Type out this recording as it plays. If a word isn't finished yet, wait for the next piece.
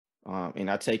And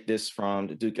I take this from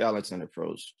the Duke Ellington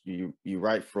approach. You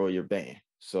write for your band.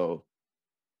 So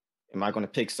am I going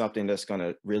to pick something that's going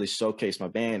to really showcase my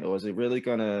band, or is it really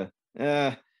going to,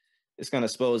 it's going to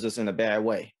expose us in a bad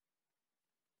way,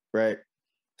 right?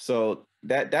 So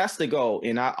that's the goal.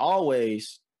 And I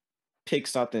always pick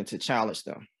something to challenge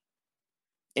them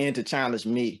and to challenge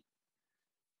me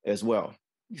as well.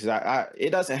 Because it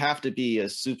doesn't have to be a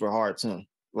super hard tune.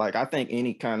 Like I think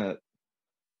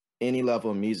any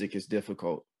level of music is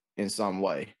difficult in some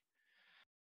way.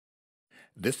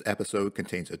 This episode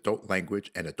contains adult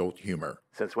language and adult humor.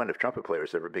 Since when have trumpet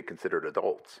players ever been considered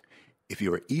adults? If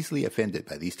you are easily offended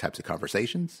by these types of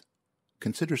conversations,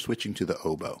 consider switching to the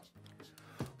oboe.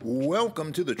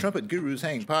 Welcome to the Trumpet Gurus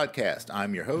Hang podcast.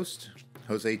 I'm your host,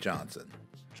 Jose Johnson.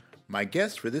 My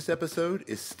guest for this episode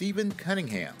is Steven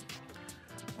Cunningham.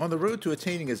 On the road to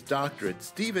attaining his doctorate,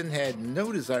 Steven had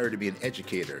no desire to be an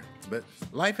educator, but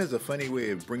life has a funny way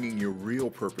of bringing your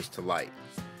real purpose to light.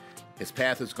 His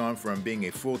path has gone from being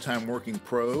a full-time working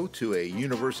pro to a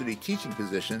university teaching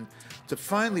position to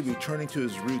finally returning to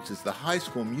his roots as the high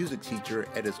school music teacher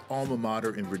at his alma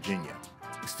mater in Virginia.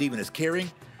 Steven is caring,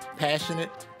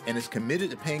 passionate, and is committed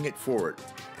to paying it forward.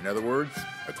 In other words,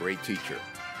 a great teacher.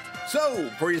 So,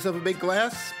 pour yourself a big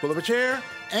glass, pull up a chair,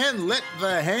 and let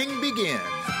the hang begin.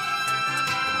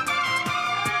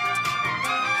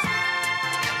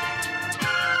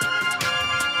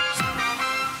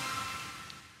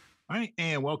 All right,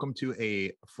 and welcome to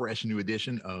a fresh new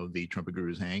edition of the Trumpet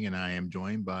Gurus Hang, and I am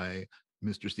joined by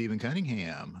Mr. Steven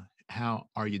Cunningham. How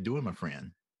are you doing, my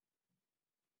friend?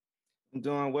 I'm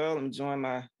doing well. I'm enjoying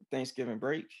my Thanksgiving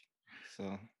break.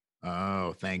 So.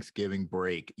 Oh, Thanksgiving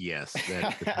break. Yes,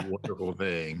 that's a wonderful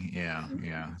thing.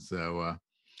 Yeah. So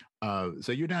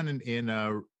you're down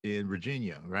in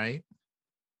Virginia, right?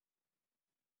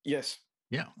 Yes.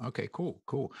 Yeah. Okay, cool.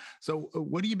 So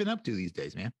what have you been up to these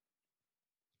days, man?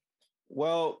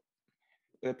 Well,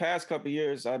 the past couple of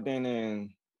years, I've been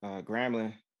in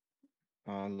Grambling,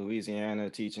 Louisiana,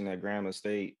 teaching at Grambling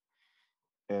State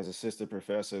as assistant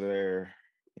professor there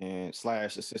and /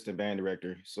 assistant band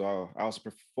director. So I was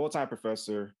a full-time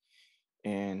professor,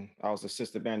 and I was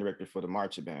assistant band director for the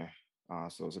marching band.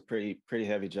 So it was a pretty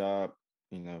heavy job,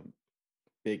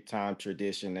 big time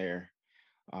tradition there.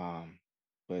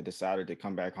 But decided to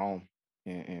come back home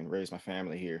and raise my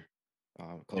family here,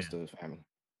 close to the family.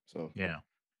 So yeah.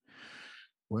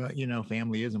 Well,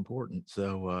 family is important.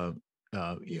 So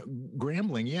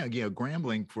Grambling,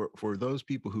 Grambling for those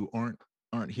people who aren't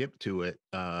hip to it.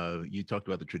 You talked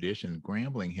about the tradition.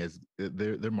 Grambling has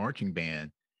their marching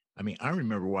band. I mean, I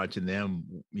remember watching them,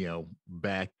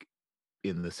 back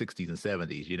in the 60s and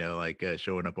 70s, like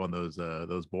showing up on those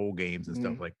bowl games and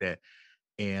stuff like that.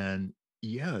 And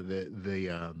yeah,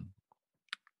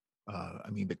 I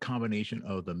mean, the combination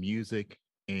of the music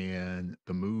and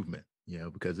the movement,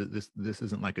 because this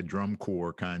isn't like a drum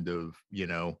corps kind of,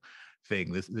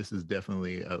 thing. This is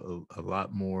definitely a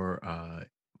lot more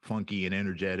funky and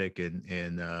energetic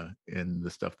and the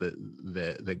stuff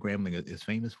that Grambling is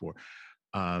famous for.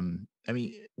 I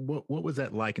mean, what was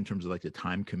that like in terms of like the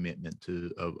time commitment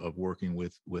of working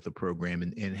with a program,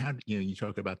 and how, you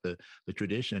talk about the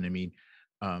tradition. I mean,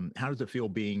 how does it feel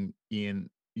being in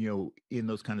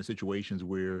those kind of situations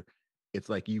where it's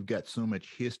like you've got so much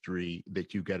history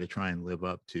that you've got to try and live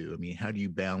up to? I mean, how do you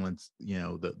balance,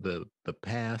 the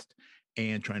past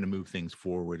and trying to move things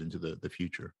forward into the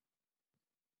future?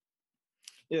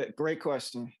 Yeah, great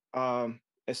question.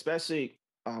 Especially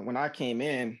when I came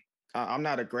in, I'm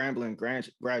not a Grambling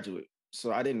graduate,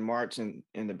 so I didn't march in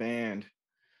the band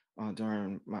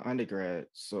during my undergrad.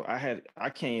 So I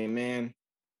came in,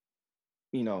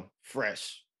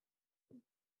 fresh.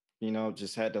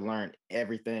 Just had to learn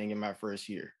everything in my first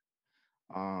year.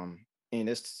 And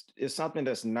it's something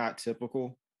that's not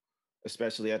typical,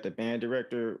 especially at the band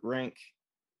director rank.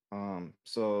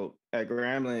 So at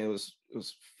Grambling, it was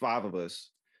 5 of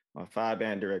us, 5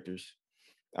 band directors.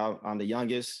 I'm the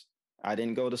youngest. I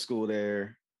didn't go to school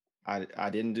there. I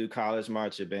didn't do college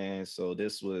marching band, so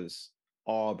this was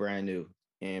all brand new.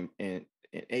 And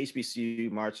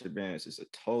HBCU marching bands is a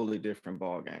totally different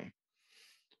ball game.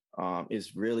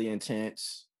 It's really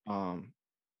intense.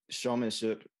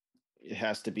 Showmanship, it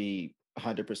has to be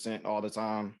 100% all the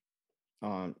time.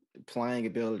 Playing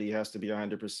ability has to be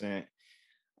 100%.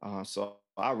 So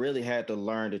I really had to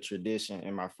learn the tradition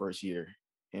in my first year,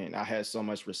 and I had so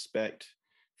much respect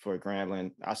for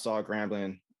Grambling. I saw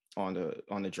Grambling on the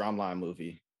Drumline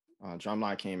movie.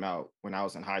 Drumline came out when I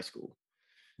was in high school,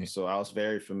 so I was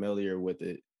very familiar with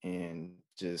it, and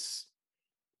just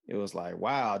it was like,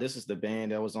 wow, this is the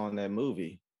band that was on that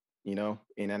movie. and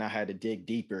then I had to dig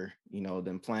deeper,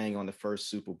 than playing on the first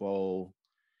Super Bowl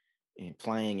and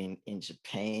playing in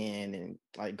Japan and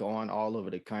like going all over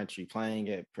the country, playing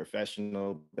at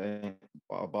professional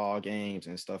ball games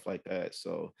and stuff like that.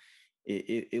 So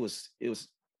it was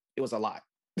a lot.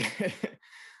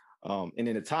 And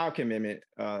then the time commitment,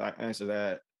 I answer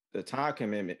that. The time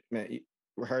commitment, man,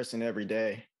 rehearsing every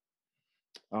day.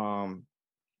 And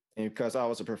because I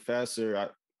was a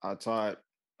professor, I taught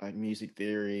like music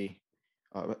theory,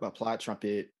 applied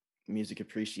trumpet, music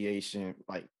appreciation,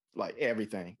 like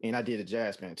everything. And I did a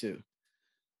jazz band too.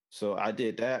 So I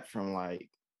did that from like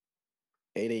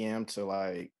 8 a.m. to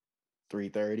like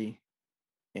 3:30,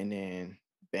 and then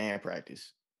band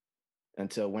practice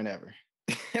until whenever.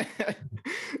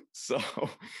 So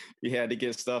you had to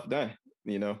get stuff done,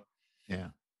 Yeah.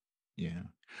 Yeah.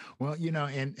 Well,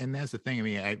 and that's the thing. I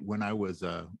mean, when I was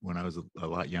a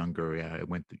lot younger, I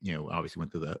went, obviously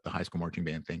went to the high school marching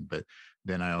band thing, but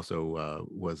then I also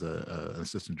was an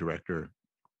assistant director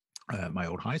at my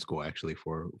old high school, actually,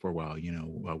 for a while,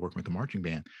 working with the marching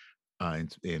band,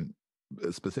 and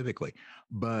specifically.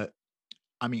 But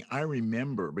I mean, I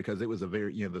remember, because it was a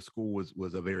very, the school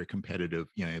was a very competitive,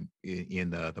 in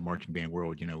the marching band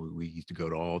world. We used to go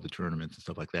to all the tournaments and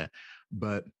stuff like that.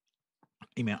 But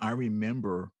I mean, I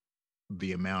remember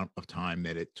the amount of time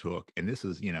that it took, and this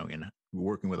is, in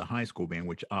working with a high school band,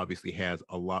 which obviously has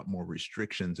a lot more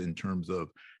restrictions in terms of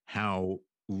how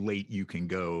late you can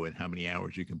go and how many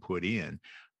hours you can put in.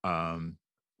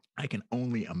 I can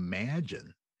only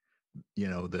imagine,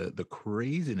 the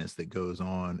craziness that goes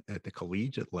on at the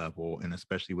collegiate level, and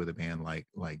especially with a band like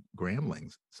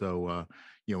Gramblings. So,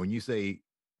 when you say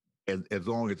as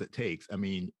long as it takes, I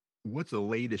mean, what's the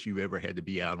latest you've ever had to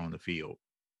be out on the field?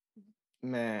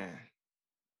 Man.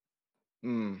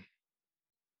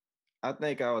 I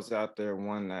think I was out there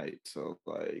one night till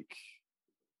like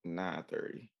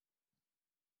 9:30.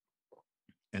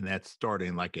 And that's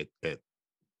starting like at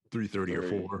 3:30 or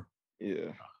 4.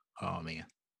 Yeah. Oh man.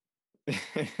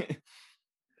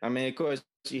 I mean, of course,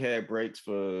 you had breaks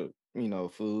for,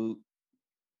 food.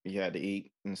 You had to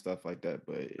eat and stuff like that,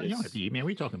 but You don't have to eat, man. What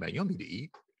are you talking about? You don't need to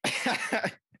eat.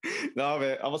 No,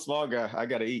 man, I'm a small guy. I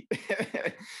gotta eat.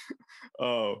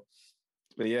 Oh,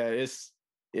 but yeah, it's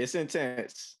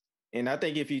intense. And I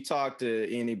think if you talk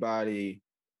to anybody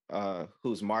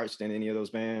who's marched in any of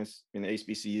those bands in the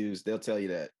HBCUs, they'll tell you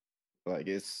that. Like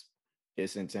it's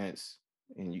intense,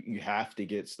 and you have to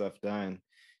get stuff done.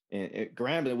 And at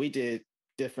Grambling, we did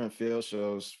different field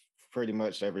shows pretty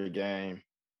much every game,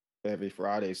 every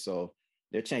Friday. So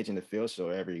they're changing the field show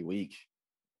every week.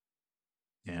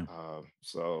 Yeah.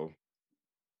 So,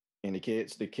 and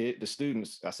the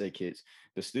students, I say kids,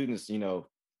 the students,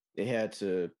 they had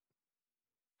to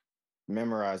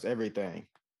memorize everything,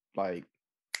 like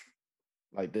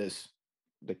this,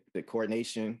 the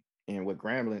coordination. And with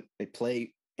Grambling, they played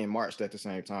and marched at the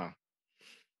same time.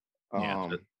 Yeah.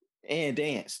 And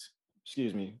danced.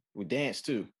 Excuse me, we danced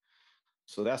too.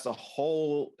 So that's a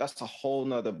whole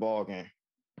nother ball game.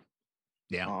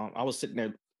 Yeah. I was sitting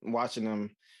there watching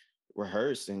them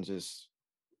rehearse and just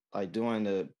like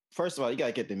doing first of all, you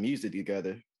gotta get the music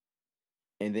together.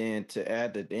 And then to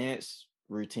add the dance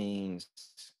routines,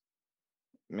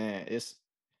 man,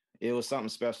 it was something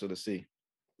special to see.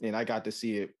 And I got to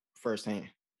see it firsthand.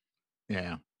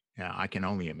 Yeah. Yeah. I can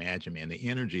only imagine, man. The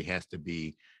energy has to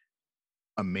be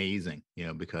amazing,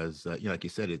 because like you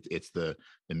said, it's the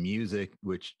music,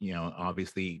 which,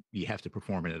 obviously you have to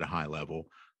perform it at a high level.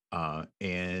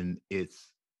 And it's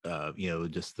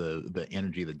just the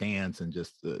energy, the dance, and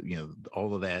just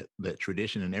all of that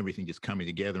tradition and everything just coming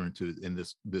together in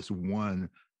this one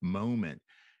moment.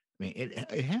 I mean,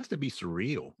 it has to be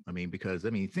surreal. I mean, because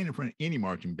sitting in front of any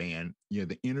marching band,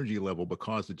 the energy level,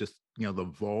 because of just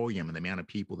the volume and the amount of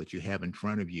people that you have in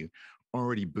front of you,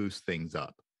 already boosts things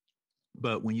up.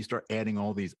 But when you start adding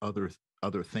all these other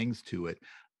things to it,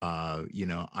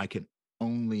 I can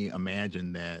only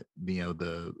imagine that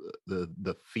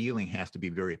the feeling has to be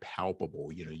very palpable.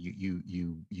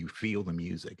 You feel the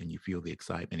music and you feel the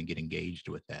excitement and get engaged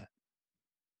with that.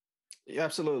 Yeah,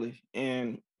 absolutely.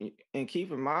 And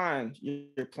keep in mind,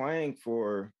 you're playing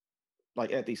for,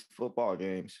 like, at these football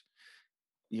games,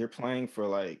 you're playing for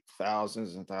like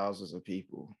thousands and thousands of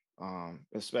people.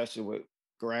 Especially with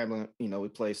Grambling, we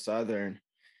play Southern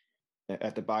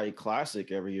at the Body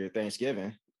Classic every year,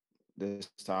 Thanksgiving. This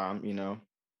time,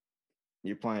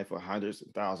 you're playing for hundreds of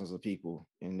thousands of people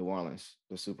in New Orleans,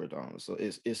 the Superdome. So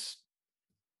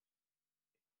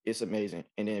it's amazing.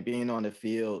 And then being on the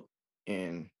field,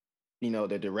 and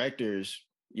the directors,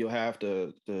 you'll have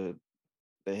the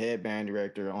head band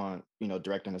director on,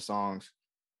 directing the songs.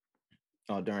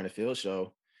 during the field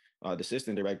show, the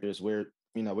assistant directors, we're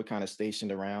kind of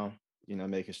stationed around,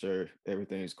 making sure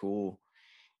everything's cool,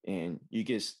 and you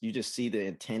just see the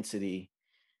intensity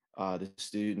the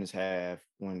students have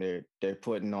when they're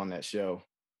putting on that show,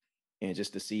 and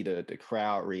just to see the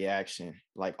crowd reaction,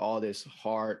 like all this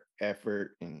hard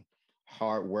effort and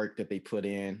hard work that they put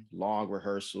in, long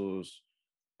rehearsals,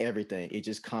 everything, it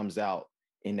just comes out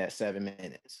in that 7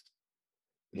 minutes.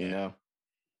 You Yeah. know,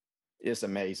 it's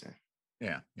amazing.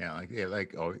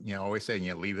 Like oh, always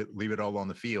saying, leave it all on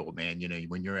the field, man.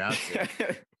 When you're out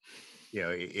there,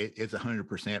 it's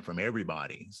 100% from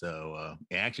everybody. So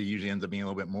it actually usually ends up being a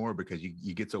little bit more because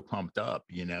you get so pumped up,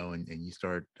 and you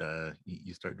start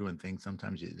you start doing things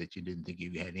sometimes that you didn't think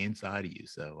you had inside of you.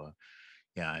 So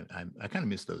I kind of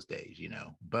miss those days,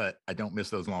 but I don't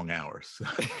miss those long hours.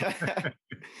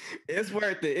 It's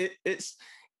worth it. It's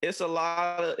a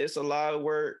lot of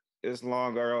work. It's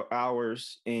longer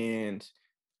hours,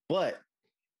 but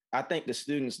I think the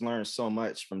students learn so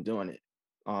much from doing it.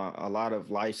 A lot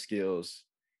of life skills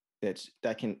that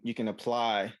you can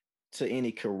apply to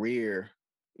any career.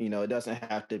 It doesn't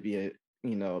have to be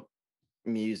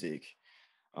music.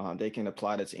 They can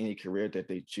apply that to any career that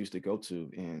they choose to go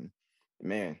to. And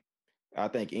man, I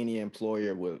think any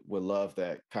employer would love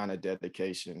that kind of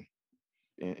dedication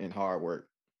and hard work.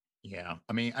 Yeah,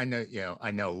 I mean, I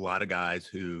know a lot of guys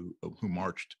who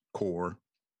marched corps,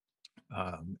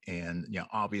 and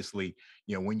obviously,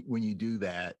 when you do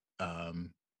that,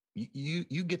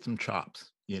 you get some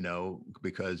chops,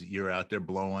 because you're out there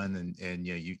blowing, and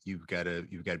you've got to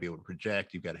be able to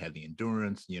project, you've got to have the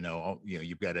endurance,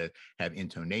 you've got to have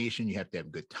intonation, you have to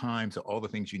have good time, so all the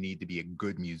things you need to be a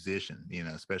good musician,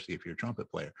 especially if you're a trumpet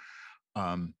player.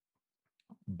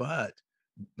 But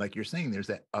like you're saying, there's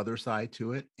that other side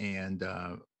to it. And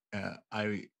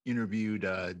I interviewed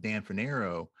Dan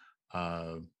Finero,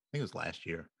 I think it was last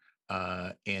year.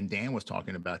 And Dan was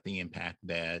talking about the impact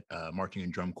that marching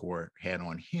and drum corps had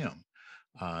on him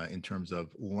in terms of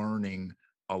learning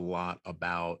a lot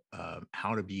about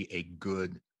how to be a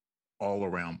good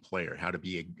all-around player, how to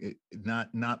be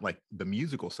not like the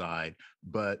musical side,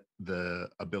 but the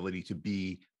ability to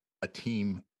be a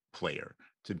team player,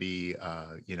 to be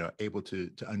able to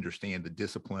understand the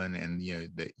discipline, and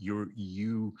that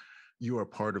you are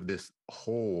part of this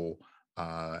whole,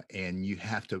 and you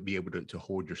have to be able to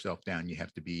hold yourself down. You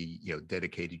have to be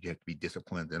dedicated. You have to be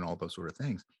disciplined, and all those sort of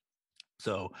things.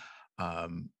 So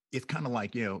it's kind of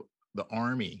like the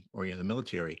Army or the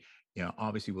military.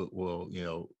 Obviously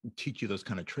will teach you those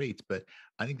kind of traits. But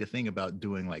I think the thing about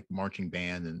doing like marching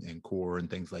band and corps and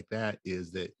things like that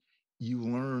is that you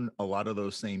learn a lot of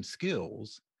those same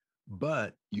skills,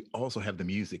 but you also have the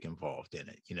music involved in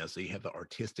it, so you have the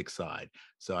artistic side.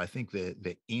 So I think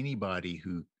that anybody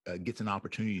who gets an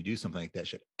opportunity to do something like that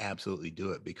should absolutely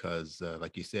do it, because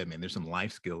like you said, man, there's some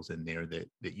life skills in there that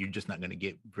you're just not going to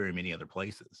get very many other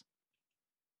places.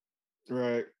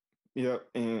 Right. Yep.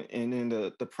 And then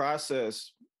the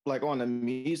process, like on the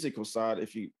musical side,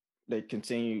 if they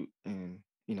continue and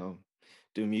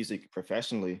do music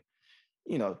professionally,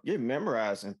 you're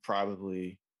memorizing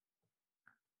probably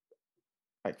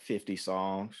like 50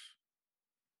 songs,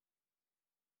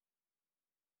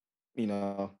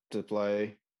 to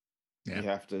play. Yeah. You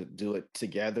have to do it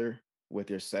together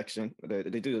with your section. They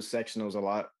do the sectionals a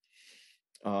lot.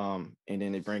 And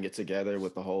then they bring it together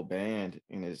with the whole band,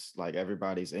 and it's like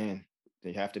everybody's in.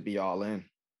 They have to be all in.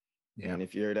 Yeah. And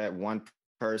if you're that one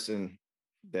person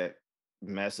that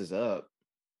messes up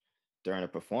during a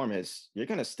performance, you're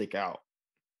gonna stick out.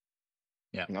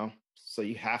 Yeah. So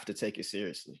you have to take it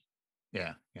seriously.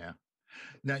 Yeah. Yeah.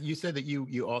 Now you said that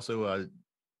you also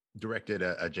directed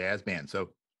a jazz band. So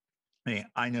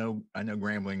I know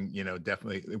Grambling,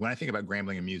 definitely when I think about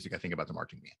Grambling and music, I think about the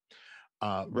marching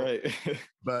band. Right.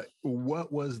 But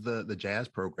what was the jazz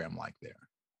program like there?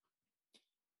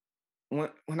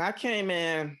 When I came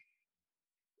in,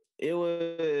 it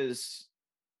was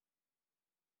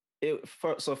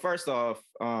so first off,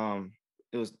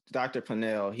 it was Dr.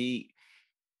 Pennell.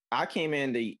 I came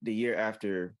in the year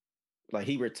after, like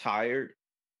he retired,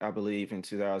 I believe in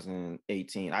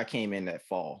 2018. I came in that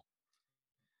fall.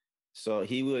 So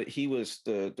he was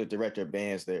the director of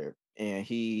bands there, and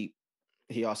he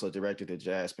also directed the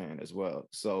jazz band as well.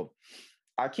 So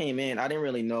I came in, I didn't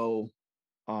really know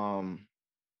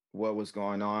what was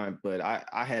going on, but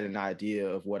I had an idea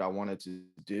of what I wanted to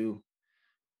do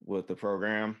with the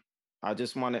program. I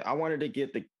wanted to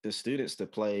get the students to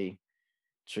play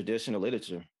traditional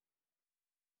literature.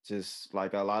 Just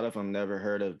like a lot of them never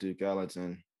heard of Duke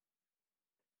Ellington,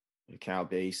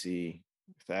 Count Basie,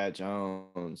 Thad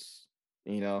Jones,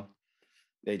 you know.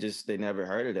 They never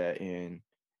heard of that, and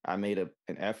I made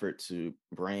an effort to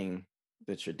bring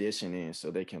the tradition in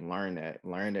so they can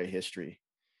learn their history,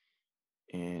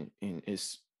 and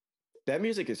it's that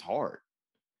music is hard.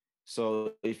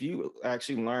 So if you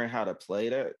actually learn how to play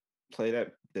that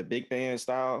the big band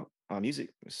style music,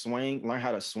 swing, learn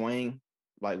how to swing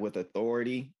like with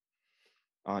authority,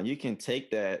 you can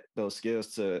take those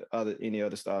skills to any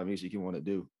other style of music you want to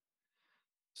do.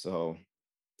 So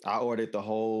I ordered the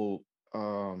whole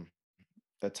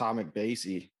Atomic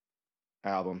Bassy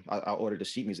album. I ordered the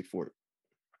sheet music for it,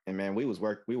 and man, we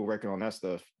were working on that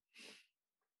stuff.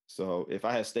 So if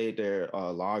I had stayed there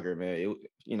longer, man,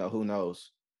 who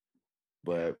knows?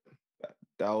 But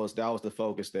that was the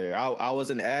focus there. I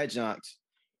was an adjunct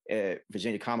at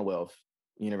Virginia Commonwealth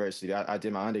University. I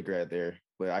did my undergrad there,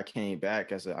 but I came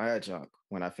back as an adjunct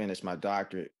when I finished my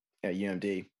doctorate at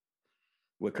UMD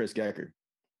with Chris Gecker.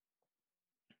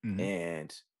 Mm-hmm.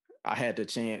 And I had the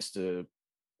chance to,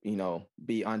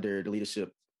 be under the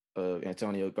leadership of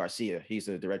Antonio Garcia. He's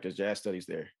the director of jazz studies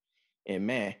there. And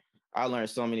man, I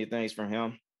learned so many things from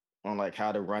him on like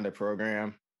how to run the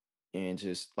program and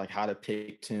just like how to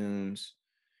pick tunes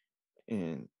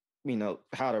and,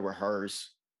 how to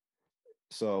rehearse.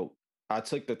 So I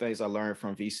took the things I learned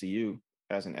from VCU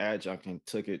as an adjunct and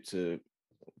took it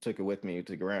with me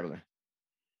to Grambling.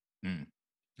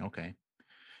 Okay.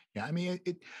 Yeah. I mean,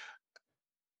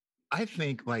 I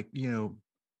think like, you're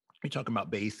talking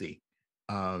about Basie.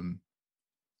 I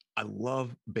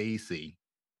love Basie,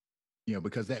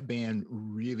 because that band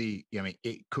really, I mean,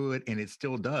 it could, and it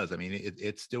still does. I mean,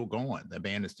 it's still going. The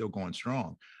band is still going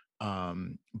strong.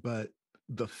 But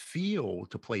the feel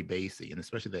to play Basie, and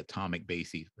especially that Atomic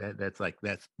Basie,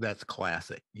 that's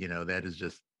classic. That is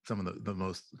just some of the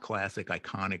most classic,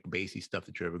 iconic Basie stuff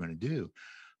that you're ever going to do.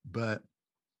 But,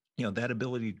 that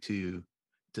ability to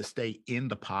stay in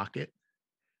the pocket,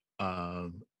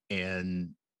 and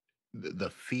the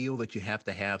feel that you have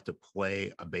to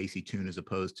play a Basie tune as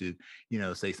opposed to,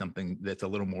 say something that's a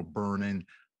little more burning,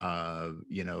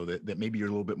 that maybe you're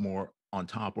a little bit more on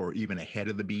top or even ahead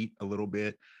of the beat a little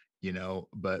bit,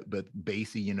 but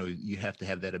Basie, you have to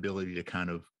have that ability to kind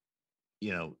of,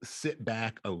 sit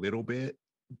back a little bit.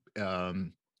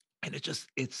 And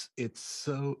it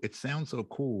sounds so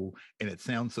cool and it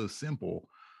sounds so simple,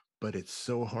 but it's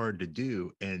so hard to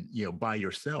do, and by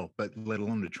yourself, but let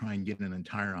alone to try and get an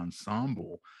entire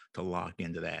ensemble to lock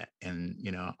into that. And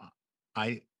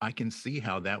I can see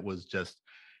how that was just,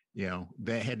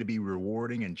 that had to be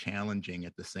rewarding and challenging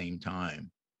at the same time.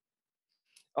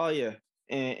 Oh yeah,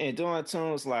 and doing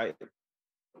tunes like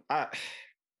I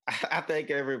I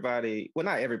think everybody, well,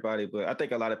 not everybody, but I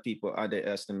think a lot of people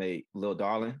underestimate Lil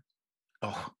Darling.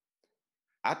 Oh,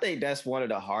 I think that's one of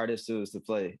the hardest tunes to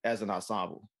play as an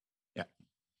ensemble. Yeah.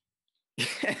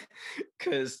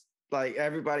 Because like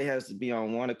everybody has to be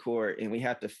on one accord and we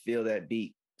have to feel that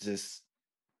beat, just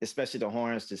especially the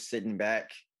horns just sitting back.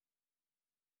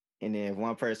 And then if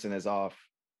one person is off,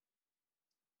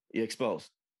 you're exposed,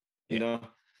 you know?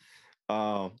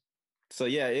 So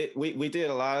yeah, we did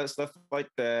a lot of stuff like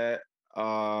that.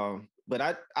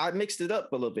 But I mixed it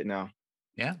up a little bit now.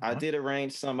 Yeah. I did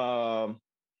arrange some I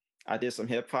did some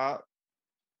hip hop.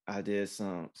 I did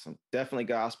some definitely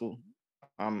gospel.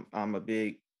 I'm a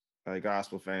big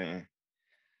gospel fan,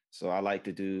 so I like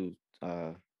to do.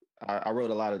 I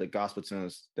wrote a lot of the gospel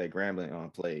tunes that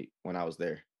Grambling played when I was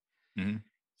there. Mm-hmm.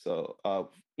 So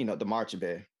the marching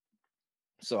band.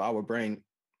 So I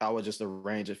would just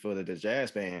arrange it for the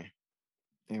jazz band,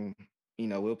 and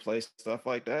we'll play stuff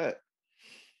like that.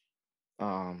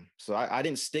 So I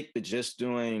didn't stick to just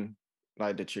doing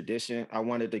like the tradition. I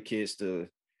wanted the kids to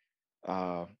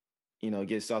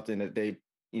get something that they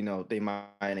might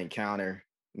encounter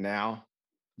now.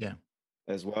 Yeah.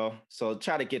 As well. So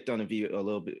try to get them to be a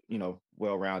little bit,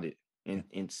 well-rounded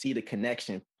and see the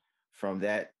connection from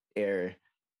that era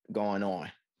going on.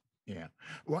 Yeah.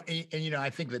 Well, and I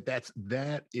think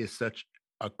that is such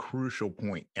a crucial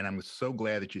point. And I'm so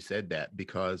glad that you said that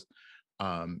because,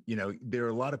 there are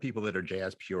a lot of people that are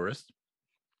jazz purists,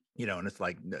 and it's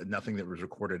like nothing that was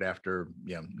recorded after,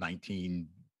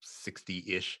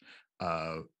 1960-ish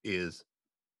is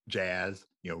jazz,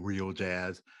 real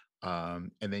jazz.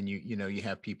 And then you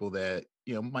have people that,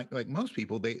 like most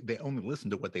people, they only listen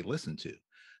to what they listen to.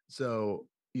 So,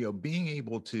 being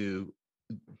able to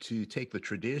take the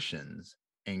traditions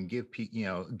and give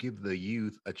the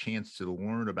youth a chance to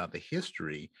learn about the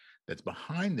history that's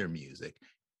behind their music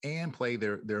and play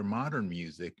their modern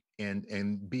music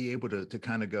and be able to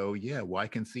kind of go, yeah, well, I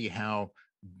can see how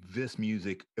this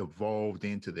music evolved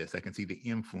into this. I can see the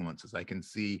influences. I can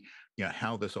see,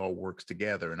 how this all works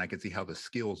together, and I can see how the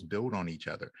skills build on each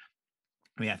other.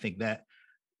 I mean, I think that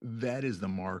is the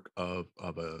mark of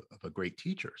a great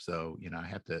teacher. So, I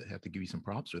have to give you some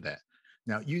props for that.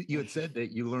 Now, you had said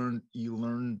that you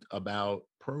learned about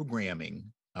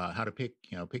programming, how to pick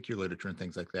your literature and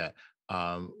things like that.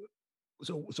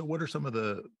 So what are some of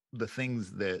the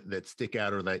things that stick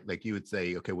out, or like you would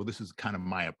say, okay, well, this is kind of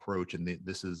my approach, and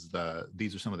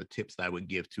these are some of the tips that I would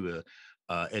give to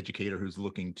a educator who's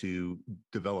looking to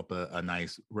develop a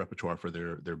nice repertoire for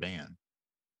their band?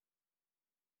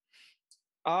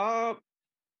 I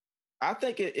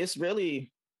think it's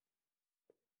really,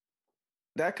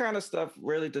 that kind of stuff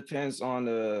really depends on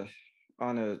the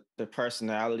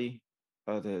personality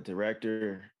of the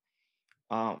director.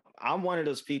 I'm one of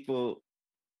those people.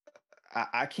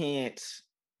 I can't.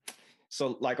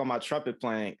 So like on my trumpet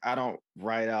playing, I don't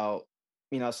write out.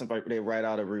 Somebody they write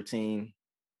out a routine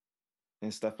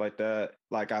and stuff like that.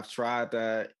 Like I've tried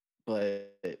that,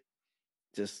 but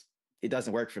just it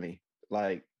doesn't work for me.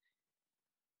 Like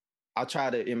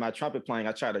in my trumpet playing,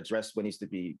 I try to address what needs to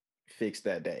be fixed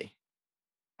that day.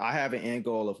 I have an end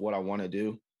goal of what I want to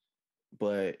do,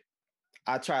 but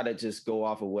I try to just go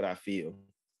off of what I feel.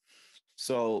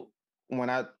 So when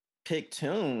I pick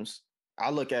tunes, I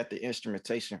look at the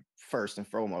instrumentation first and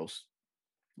foremost.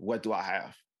 What do I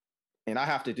have? And I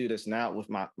have to do this now with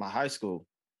my high school.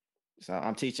 So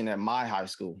I'm teaching at my high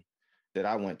school that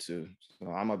I went to.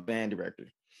 So I'm a band director.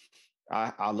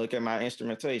 I look at my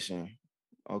instrumentation.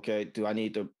 Okay, do I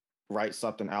need to write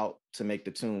something out to make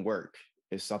the tune work?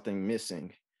 Is something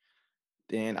missing?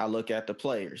 Then I look at the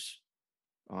players.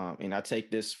 And I take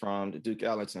this from the Duke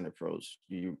Ellington approach.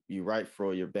 You write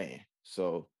for your band.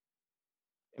 So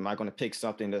am I going to pick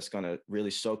something that's going to really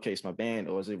showcase my band,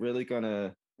 or is it really going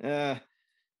to,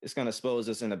 it's going to expose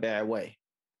us in a bad way?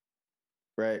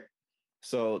 Right.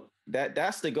 So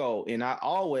that's the goal. And I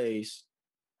always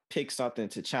pick something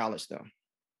to challenge them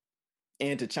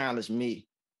and to challenge me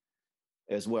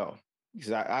as well.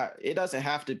 Because it doesn't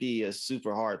have to be a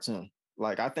super hard tune.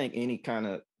 Like I think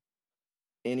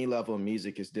any level of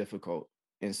music is difficult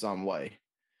in some way.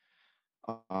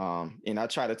 And I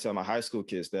try to tell my high school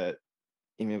kids that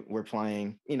even we're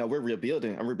playing, we're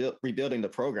rebuilding. I'm rebuilding the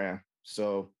program.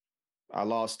 So I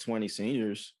lost 20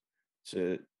 seniors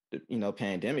to,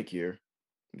 pandemic year.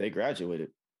 They graduated.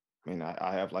 I mean,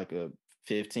 I have like a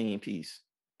 15 piece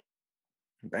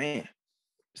band.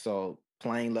 So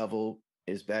playing level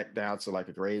is back down to like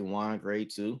a grade 1, grade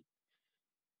 2.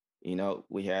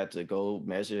 We had to go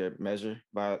measure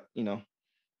by,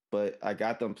 but I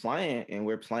got them playing and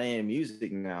we're playing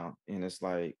music now. And it's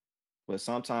like, but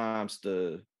sometimes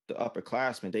the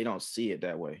upperclassmen, they don't see it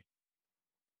that way.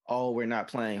 Oh, we're not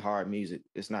playing hard music.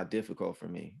 It's not difficult for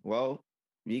me. Well,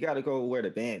 you got to go where the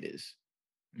band is.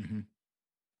 Mm-hmm.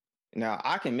 Now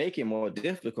I can make it more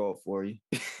difficult for you.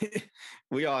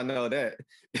 We all know that.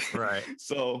 Right.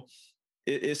 So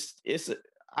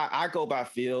I go by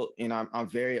feel, and I'm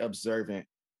very observant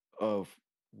of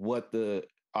what the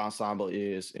ensemble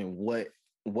is and what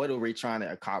are we trying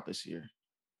to accomplish here.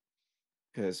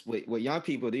 Because with young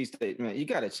people these days, man, you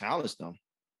got to challenge them.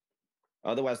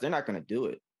 Otherwise, they're not going to do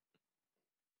it.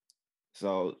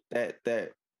 So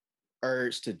that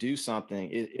urge to do something,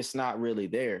 it's not really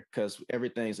there because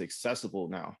everything's accessible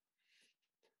now.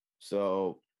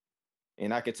 So,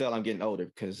 and I can tell I'm getting older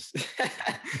because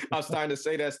I'm starting to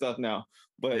say that stuff now.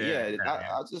 But yeah,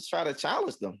 I just try to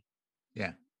challenge them.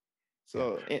 Yeah.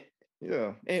 So,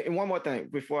 and one more thing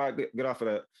before I get off of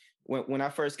that. When I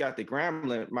first got the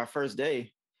Grambling, my first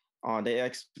day,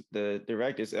 the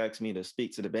directors asked me to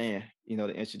speak to the band, to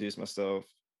introduce myself.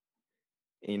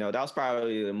 That was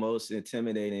probably the most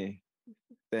intimidating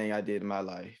thing I did in my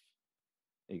life.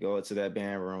 You go into that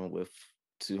band room with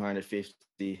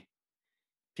 250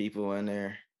 people in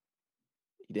there.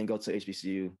 You didn't go to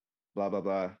HBCU, blah, blah,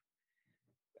 blah.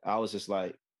 I was just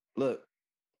like, look,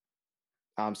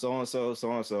 I'm so-and-so,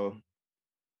 so-and-so.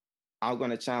 I'm going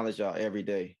to challenge y'all every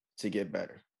day to get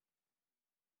better.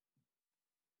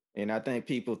 And I think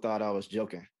people thought I was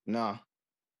joking. No.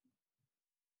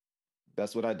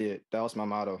 That's what I did. That was my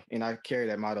motto. And I carry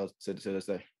that motto to this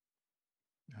day.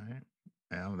 All right.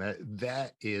 Now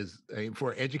that is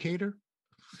for an educator,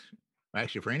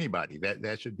 actually for anybody,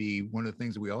 that should be one of the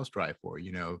things that we all strive for,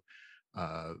 to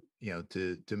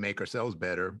make ourselves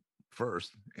better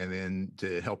first, and then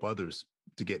to help others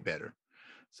to get better.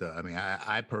 So, I mean,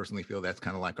 I personally feel that's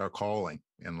kind of like our calling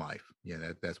in life.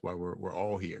 That's why we're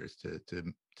all here, is to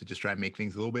just try and make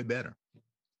things a little bit better.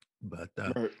 But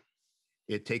right.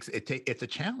 it's a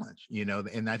challenge,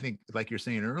 and I think, like you're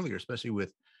saying earlier, especially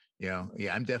with,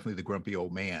 I'm definitely the grumpy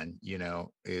old man,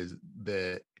 is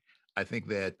that I think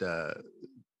that,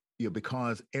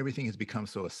 because everything has become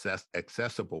so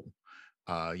accessible,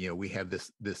 we have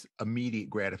this immediate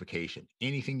gratification.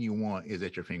 Anything you want is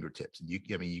at your fingertips. You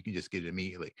can just get it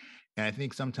immediately. And I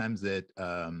think sometimes that,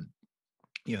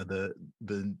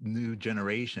 the new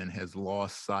generation has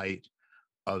lost sight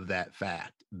of that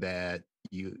fact, that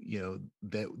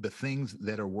that the things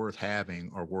that are worth having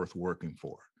are worth working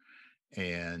for.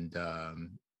 And,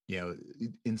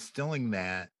 instilling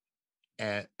that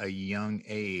at a young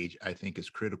age, I think, is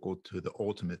critical to the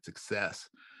ultimate success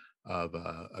of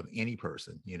any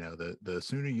person. The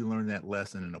sooner you learn that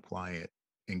lesson and apply it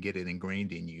and get it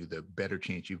ingrained in you, the better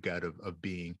chance you've got of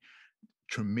being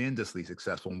tremendously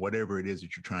successful in whatever it is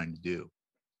that you're trying to do.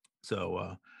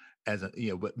 So,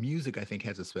 but music, I think,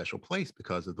 has a special place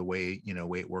because of the way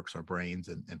it works our brains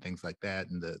and things like that,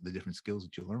 and the different skills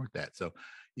that you learn with that. So,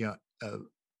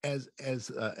 as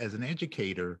an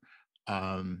educator,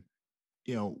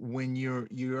 when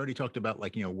you already talked about,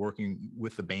 like, working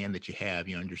with the band that you have,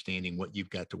 understanding what you've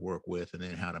got to work with and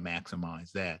then how to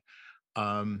maximize that.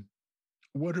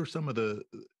 What are some of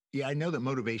I know that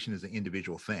motivation is an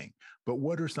individual thing, but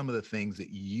what are some of the things that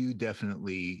you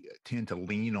definitely tend to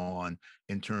lean on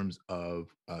in terms of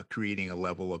creating a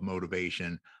level of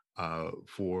motivation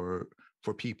for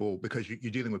people? Because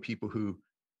you're dealing with people who,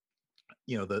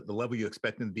 the level you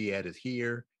expect them to be at is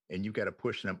here, and you've got to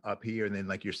push them up here. And then,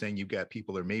 like you're saying, you've got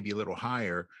people that are maybe a little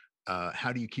higher.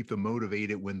 How do you keep them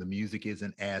motivated when the music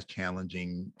isn't as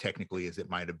challenging technically as it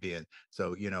might have been?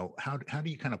 So, how do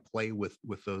you kind of play with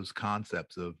those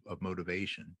concepts of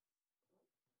motivation?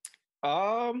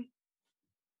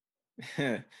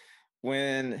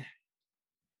 When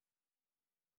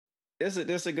this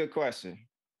is a good question.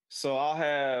 So I'll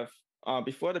have,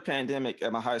 before the pandemic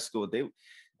at my high school,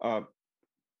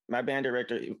 my band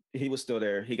director, he was still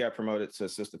there. He got promoted to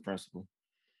assistant principal.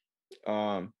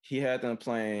 He had them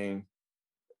playing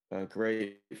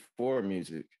grade 4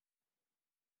 music.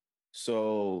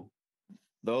 So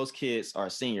those kids are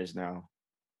seniors now,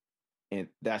 and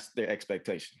that's their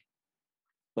expectation.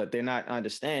 But they're not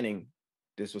understanding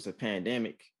this was a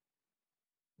pandemic.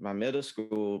 My middle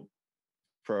school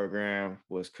program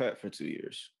was cut for 2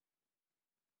 years.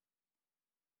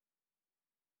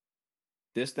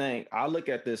 This thing, I look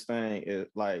at this thing is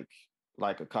like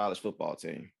a college football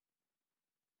team.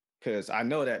 Because I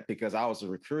know that because I was a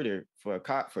recruiter for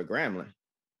Grambling.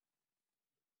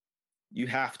 You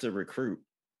have to recruit.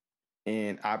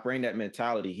 And I bring that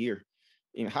mentality here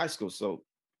in high school. So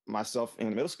myself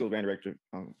and the middle school band director,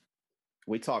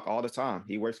 we talk all the time.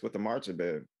 He works with the marching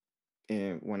band.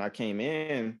 And when I came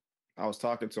in, I was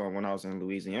talking to him when I was in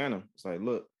Louisiana. It's like,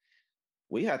 look,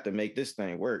 we have to make this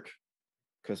thing work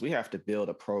because we have to build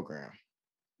a program.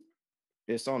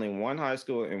 It's only one high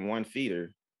school and one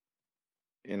feeder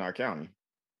in our county.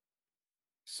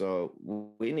 So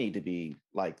we need to be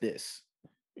like this,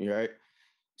 right?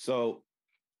 So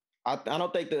I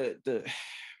don't think the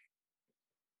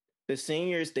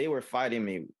seniors, they were fighting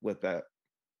me with that.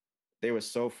 They were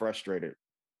so frustrated,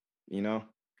 they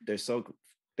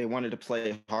wanted to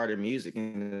play harder music,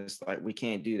 and it's like, we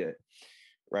can't do that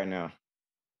right now.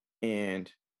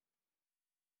 And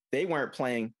they weren't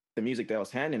playing the music that I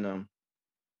was handing them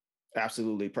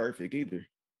absolutely perfect either.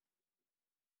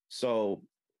 So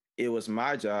it was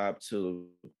my job to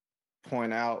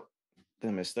point out the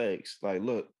mistakes. Like,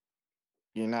 look,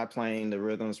 you're not playing the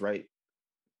rhythms right,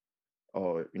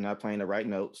 or you're not playing the right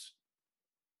notes.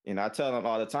 And I tell them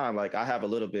all the time, like, I have a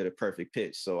little bit of perfect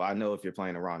pitch, so I know if you're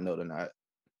playing the wrong note or not.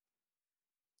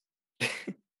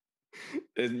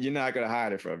 You're not going to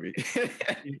hide it from me.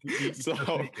 So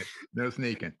no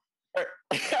sneaking.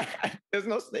 There's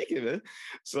no sneaking, man.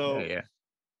 So yeah.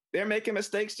 They're making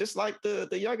mistakes just like the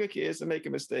younger kids are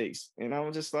making mistakes. And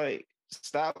I'm just like,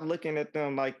 stop looking at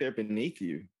them like they're beneath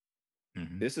you.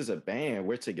 Mm-hmm. This is a band.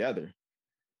 We're together.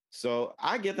 So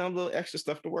I give them a little extra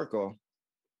stuff to work on.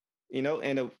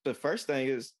 And the first thing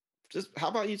is, just how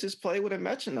about you just play with a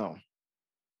metronome?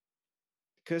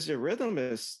 Because your rhythm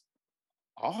is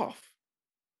off.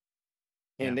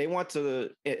 And they want to,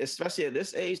 especially at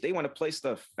this age, they want to play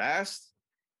stuff fast,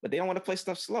 but they don't want to play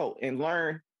stuff slow, and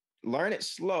learn it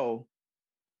slow.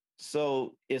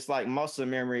 So it's like muscle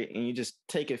memory, and you just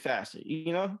take it faster,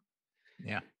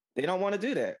 Yeah. They don't want to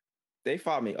do that. They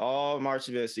fought me all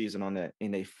marching band season on that,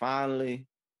 and they finally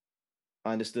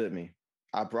understood me.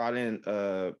 I brought in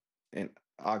an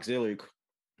auxiliary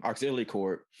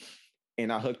chord,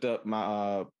 and I hooked up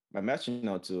my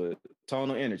metronome to it, the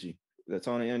tonal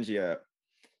energy app.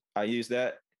 I use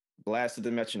that. blasted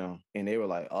the metronome, and they were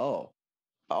like, oh,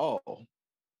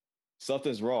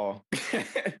 something's wrong.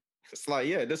 It's like,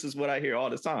 yeah, this is what I hear all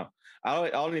the time. I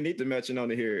only need the metronome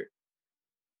to hear it.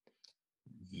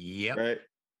 Yep. Right.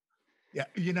 Yeah.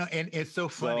 And it's so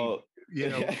funny,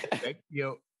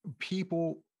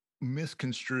 people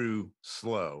misconstrue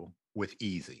slow with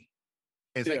easy.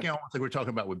 It's like, almost like we're talking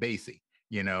about with Basie,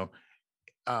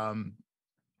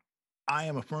 I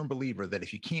am a firm believer that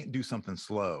if you can't do something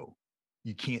slow,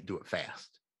 you can't do it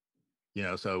fast.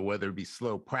 So whether it be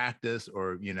slow practice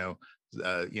or,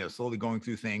 slowly going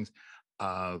through things,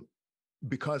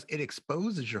 because it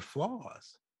exposes your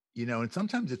flaws, and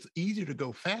sometimes it's easier to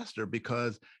go faster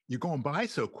because you're going by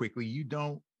so quickly. You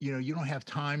don't have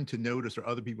time to notice, or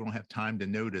other people don't have time to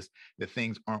notice that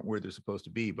things aren't where they're supposed to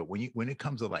be. But when it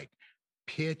comes to like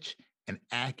pitch and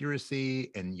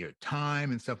accuracy and your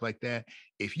time and stuff like that,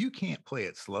 if you can't play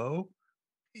it slow,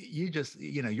 you just,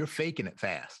 you're faking it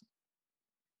fast.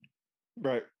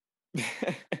 Right.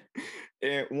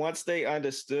 And once they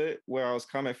understood where I was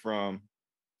coming from,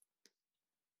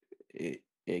 it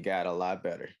got a lot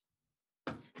better.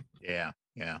 Yeah.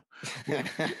 Well,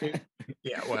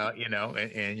 well,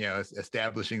 and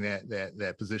establishing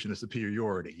that position of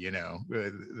superiority,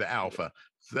 the alpha.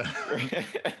 So,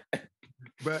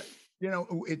 but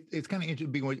it's kind of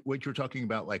interesting what you're talking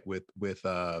about, like with if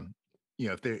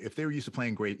they're used to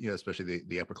playing grade, especially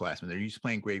the upperclassmen, they're used to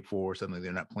playing grade 4, suddenly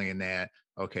they're not playing that.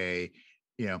 Okay,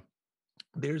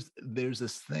 there's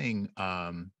this thing.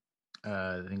 I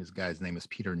think this guy's name is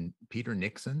Peter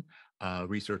Nixon,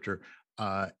 researcher,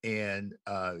 and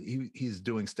he's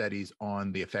doing studies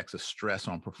on the effects of stress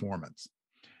on performance.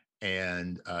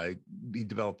 And he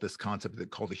developed this concept that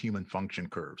called the human function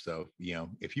curve. So,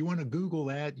 if you want to Google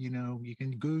that, you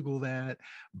can Google that.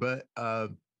 But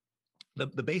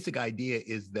the basic idea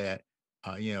is that,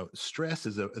 stress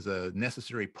is a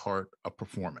necessary part of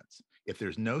performance. If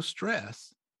there's no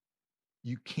stress,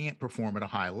 you can't perform at a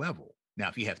high level. Now,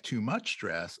 if you have too much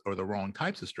stress or the wrong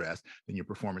types of stress, then your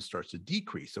performance starts to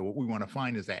decrease. So what we want to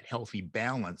find is that healthy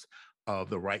balance of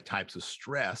the right types of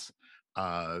stress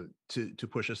to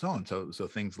push us on. So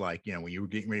things like, when you're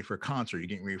getting ready for a concert, you're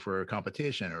getting ready for a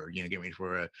competition, or, getting ready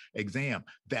for an exam,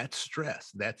 that's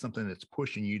stress. That's something that's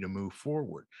pushing you to move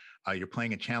forward. You're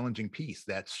playing a challenging piece,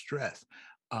 that's stress.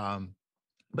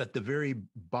 But the very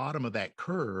bottom of that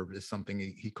curve is something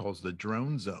he calls the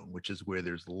drone zone, which is where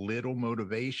there's little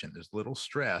motivation, there's little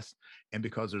stress. And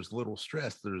because there's little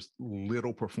stress, there's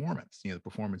little performance. The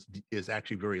performance is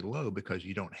actually very low because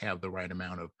you don't have the right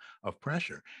amount of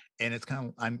pressure. And it's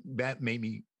kind of, that made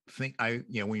me think, when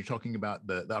you're talking about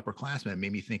the upperclassmen, it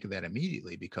made me think of that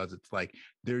immediately, because it's like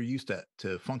they're used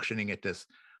to functioning at this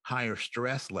higher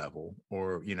stress level,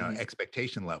 or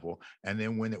expectation level, and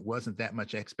then when it wasn't that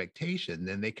much expectation,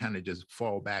 then they kind of just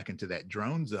fall back into that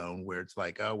drone zone where it's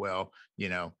like, oh well,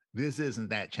 this isn't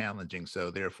that challenging, so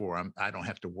therefore I don't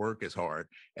have to work as hard,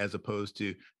 as opposed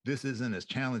to, this isn't as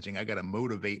challenging, I got to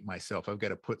motivate myself, I've got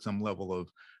to put some level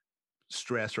of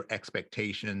stress or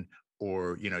expectation,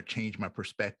 or change my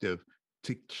perspective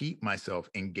to keep myself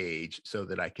engaged so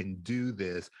that I can do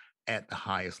this at the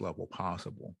highest level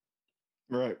possible.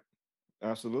 Right.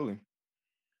 Absolutely.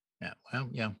 Yeah. Well,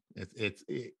 yeah,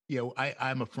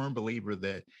 I'm a firm believer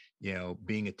that,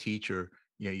 being a teacher,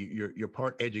 you're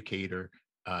part educator,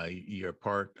 you're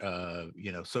part,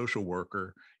 social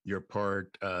worker, you're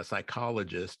part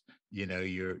psychologist,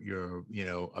 you're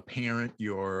a parent,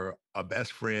 you're a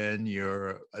best friend,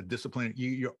 you're a disciplinarian,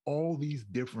 you're all these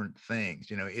different things.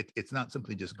 It's not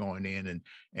simply just going in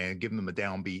and giving them a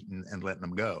downbeat and letting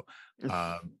them go.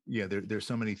 There's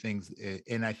so many things.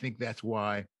 And I think that's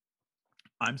why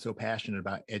I'm so passionate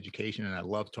about education, and I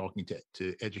love talking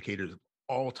to educators of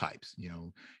all types,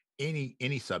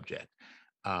 any subject,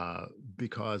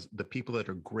 because the people that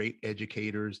are great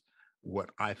educators, what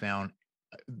I found,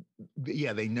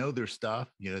 they know their stuff,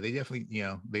 they definitely,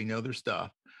 they know their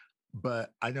stuff, but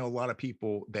I know a lot of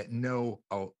people that know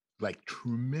like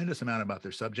tremendous amount about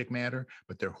their subject matter,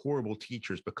 but they're horrible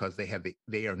teachers because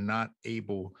they are not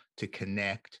able to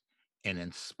connect and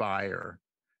inspire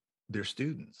their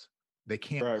students. They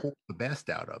can't pull the best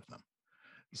out of them.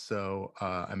 So,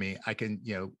 I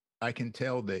can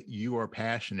tell that you are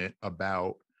passionate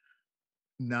about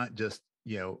not just,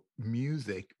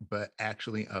 music, but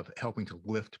actually of helping to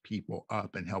lift people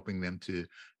up and helping them to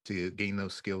gain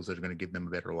those skills that are going to give them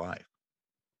a better life.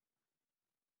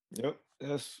 Yep.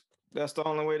 That's the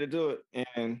only way to do it.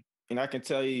 And I can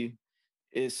tell you,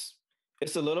 it's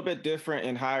a little bit different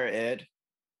in higher ed.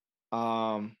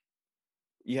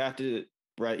 You have to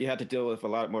deal with a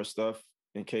lot more stuff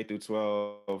in K through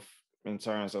 12 in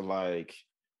terms of like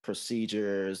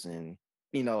procedures and,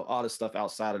 you know, all the stuff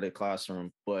outside of the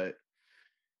classroom, but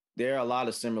there are a lot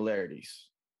of similarities.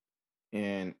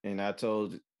 And I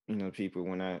told, you know, people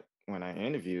when I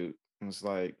interviewed, it's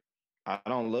like, I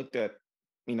don't look at,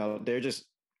 you know, they're just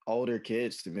older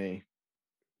kids to me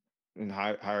in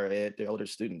higher ed, they're older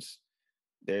students.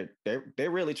 They're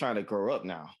really trying to grow up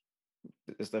now.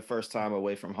 It's their first time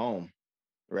away from home,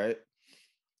 right?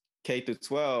 K through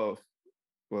 12,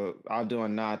 well, I'm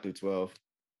doing 9 through 12.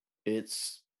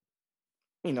 It's,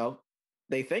 you know,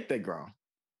 they think they're grown.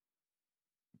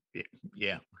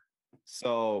 Yeah.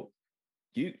 So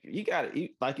you got to,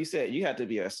 like you said, you have to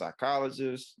be a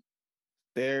psychologist,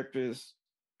 therapist,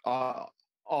 all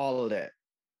of that.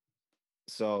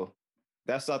 So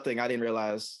that's something I didn't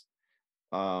realize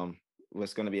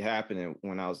was going to be happening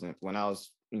when I was,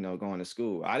 you know, going to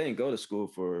school. I didn't go to school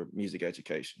for music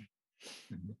education.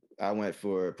 Mm-hmm. I went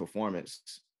for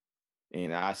performance,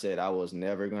 and I said I was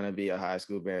never going to be a high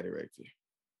school band director.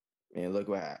 And look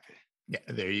what happened. Yeah,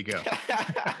 there you go.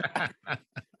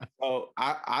 So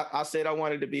I said I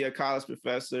wanted to be a college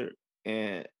professor,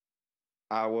 and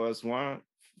I was one,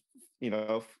 you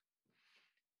know,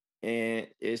 and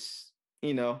it's,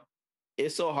 you know,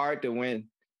 it's so hard to win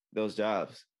those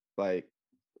jobs, like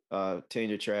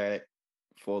tenure track,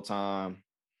 full time.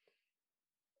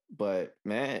 But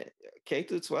man, K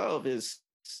through 12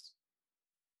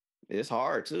 it's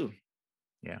hard too.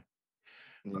 Yeah.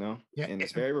 You know, yeah, and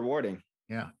it's very rewarding.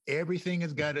 Yeah. Everything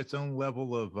has got its own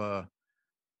level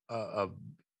of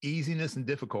easiness and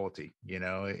difficulty. You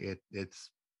know, it's,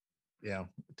 you know,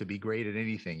 to be great at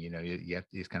anything, you know, you have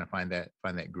to just kind of find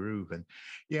that groove. And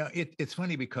yeah, it's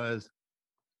funny because,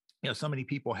 you know, so many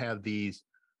people have these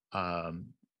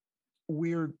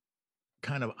weird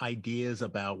kind of ideas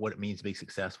about what it means to be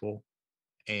successful.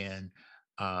 And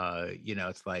you know,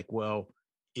 it's like, well,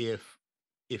 if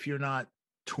you're not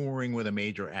touring with a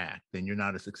major act, then you're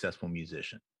not a successful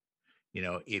musician. You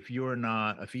know, if you're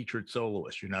not a featured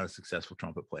soloist, you're not a successful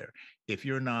trumpet player. If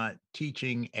you're not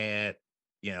teaching at,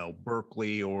 you know,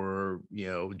 Berkeley or, you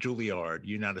know, Juilliard,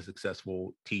 you're not a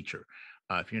successful teacher.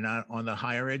 If you're not on the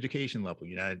higher education level,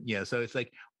 you're not, yeah. So it's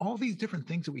like all these different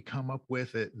things that we come up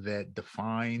with that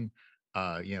define,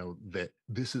 you know, that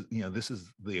this is, you know, this is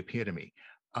the epitome.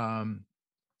 I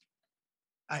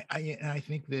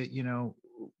think that, you know,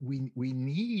 we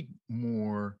need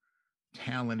more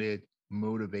talented,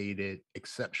 motivated,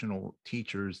 exceptional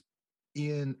teachers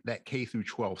in that K through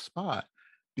 12 spot,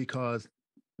 because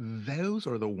those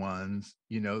are the ones,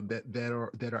 you know,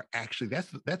 that are actually,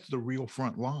 that's the real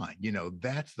front line. You know,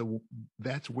 that's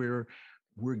where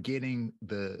we're getting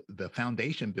the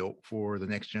foundation built for the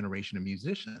next generation of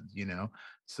musicians, you know.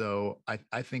 So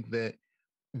I think that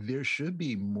there should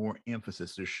be more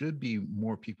emphasis. There should be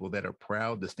more people that are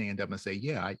proud to stand up and say,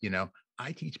 yeah, you know,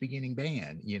 I teach beginning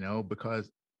band, you know, because,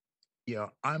 you know,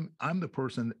 I'm the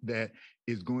person that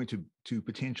is going to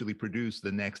potentially produce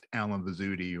the next Alan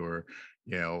Vizzuti or,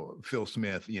 you know, Phil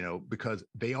Smith, you know, because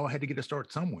they all had to get a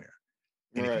start somewhere.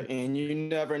 And right. And you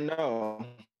never know.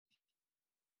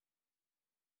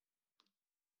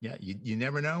 Yeah, you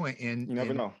never know. And you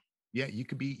never know. Yeah, you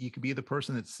could be the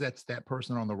person that sets that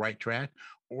person on the right track,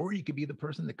 or you could be the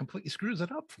person that completely screws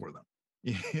it up for them.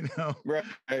 You know? Right.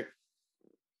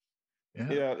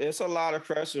 Yeah, it's a lot of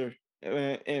pressure.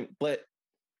 But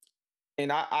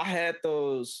I had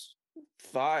those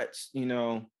thoughts, you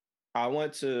know. I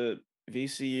went to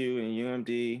VCU and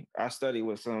UMD. I studied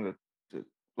with some of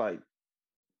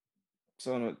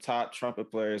some of the top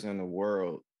trumpet players in the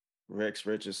world. Rex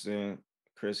Richardson,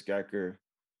 Chris Gecker.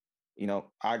 You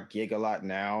know, I gig a lot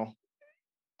now.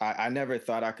 I never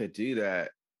thought I could do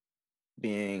that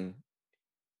being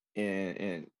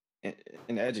in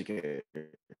an educator.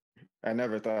 I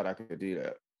never thought I could do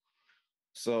that.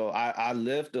 So I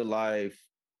lived a life,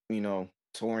 you know,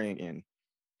 touring and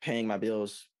paying my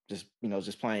bills, just, you know,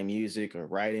 just playing music or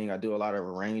writing. I do a lot of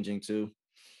arranging too.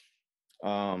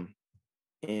 And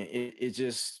it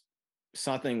just,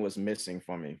 something was missing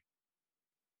for me.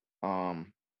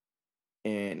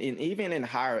 And even in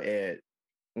higher ed,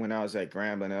 when I was at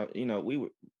Grambling, you know,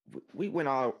 we went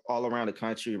all around the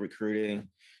country recruiting.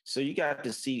 So you got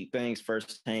to see things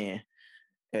firsthand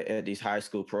at these high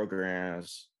school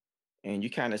programs. And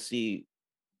you kind of see,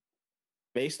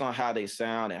 based on how they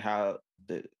sound and how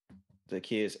the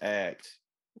kids act,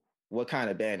 what kind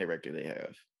of band director they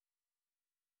have.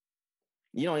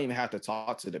 You don't even have to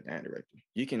talk to the band director.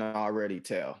 You can already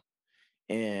tell.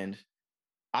 And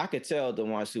I could tell the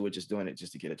ones who were just doing it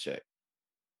just to get a check.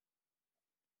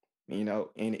 You know,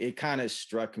 and it kind of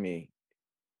struck me.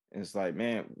 It's like,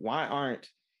 man, why aren't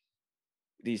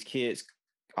these kids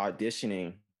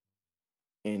auditioning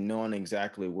and knowing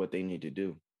exactly what they need to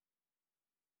do.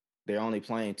 They're only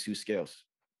playing two scales.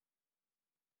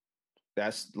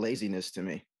 That's laziness to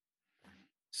me.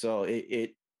 So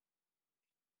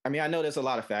I mean, I know there's a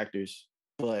lot of factors,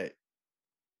 but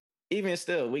even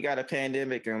still, we got a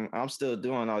pandemic and I'm still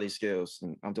doing all these skills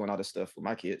and I'm doing all this stuff with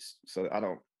my kids. So I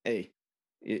don't, hey,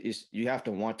 it's you have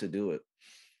to want to do it.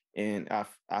 And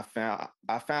I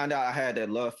found out I had that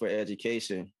love for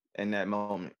education in that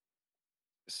moment.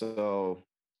 So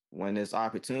when this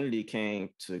opportunity came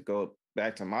to go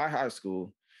back to my high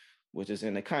school, which is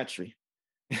in the country,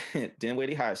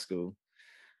 Dinwiddie High School,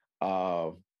 uh,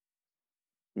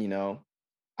 you know,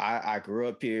 I grew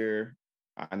up here.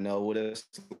 I know what it's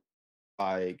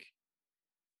like.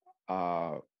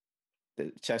 Uh,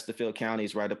 the Chesterfield County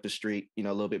is right up the street, a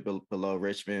little bit below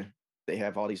Richmond. They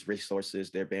have all these resources.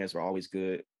 Their bands were always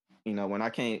good. When I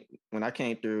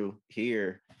came through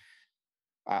here,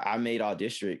 I made all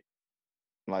district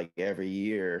like every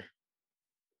year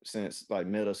since like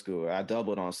middle school. I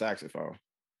doubled on saxophone,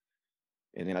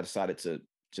 and then I decided to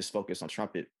just focus on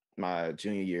trumpet my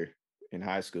junior year in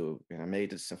high school, and I made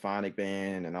the symphonic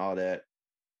band and all that.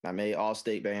 I made all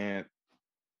state band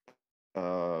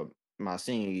uh, my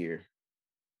senior year,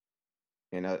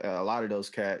 and a lot of those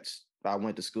cats I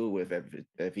went to school with at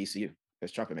VCU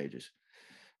as trumpet majors.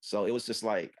 So it was just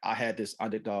like I had this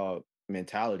underdog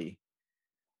mentality.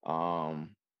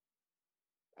 Um,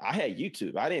 I had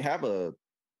YouTube. I didn't have a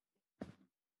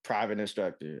private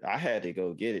instructor. I had to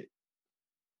go get it,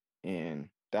 and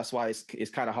that's why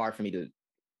it's kind of hard for me to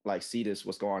like see this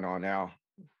what's going on now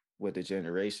with the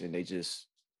generation.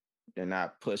 They're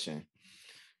not pushing.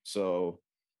 So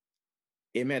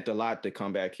it meant a lot to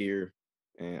come back here,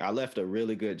 and I left a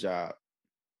really good job.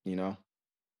 You know,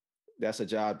 that's a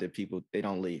job that people they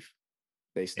don't leave.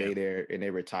 They stay there and they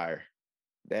retire.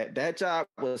 That job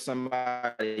was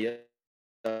somebody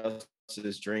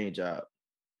else's dream job.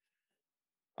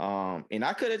 And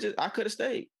I could have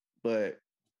stayed, but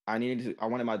I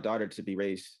wanted my daughter to be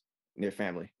raised near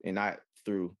family and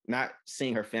not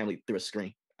seeing her family through a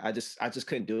screen. I just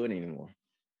couldn't do it anymore.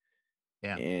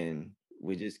 Yeah. And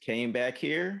we just came back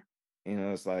here, and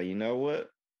I was like, you know what?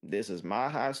 This is my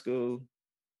high school.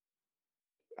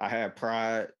 I have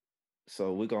pride,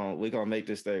 so we're gonna make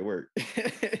this thing work.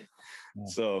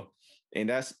 So, and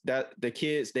that's that. The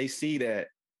kids they see that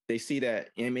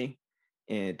in me,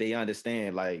 and they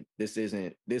understand like this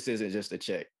isn't just a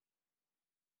check.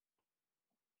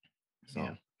 So.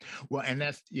 Yeah. Well, and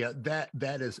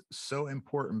that is so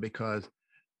important because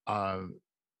uh,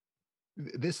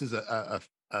 this is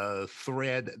a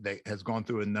thread that has gone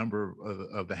through a number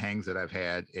of the hangs that I've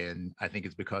had, and I think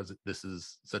it's because this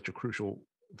is such a crucial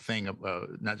thing,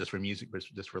 not just for music, but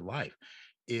just for life.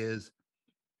 Is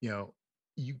you know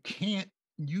you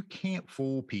can't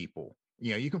fool people.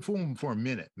 You can fool them for a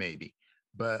minute maybe,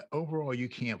 but overall you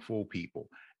can't fool people.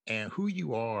 And who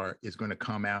you are is going to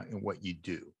come out in what you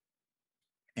do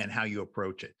and how you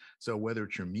approach it. So whether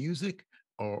it's your music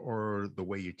or the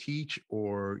way you teach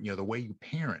or the way you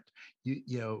parent,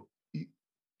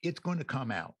 it's going to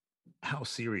come out how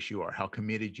serious you are, how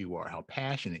committed you are, how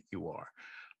passionate you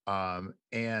are.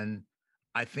 And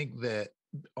I think that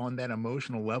on that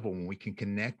emotional level, when we can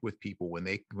connect with people, when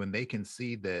they can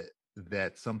see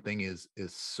that something is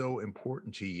so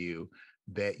important to you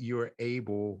that you're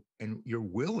able and you're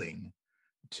willing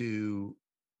to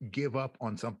give up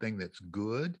on something that's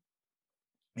good.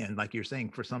 And like you're saying,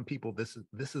 for some people, this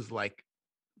is like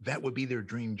that would be their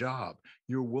dream job.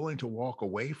 You're willing to walk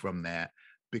away from that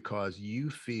because you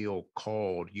feel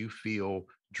called, you feel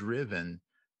driven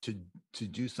to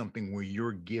do something where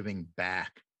you're giving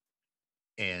back.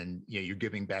 And you're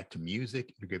giving back to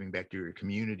music, you're giving back to your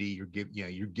community,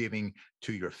 you're giving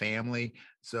to your family.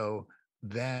 So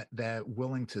that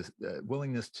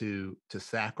willingness to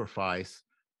sacrifice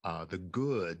the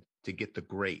good to get the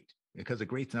great, because the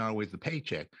great's not always the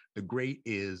paycheck. The great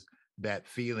is that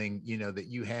feeling that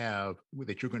you have,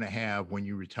 that you're going to have when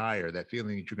you retire, that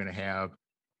feeling that you're going to have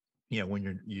when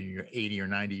you're 80 or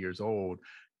 90 years old.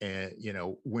 And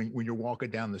when you're walking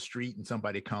down the street and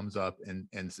somebody comes up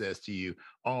and says to you,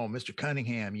 "Oh, Mr.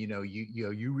 Cunningham,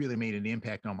 you really made an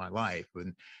impact on my life."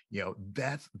 And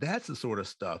that's the sort of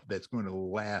stuff that's going to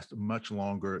last much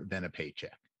longer than a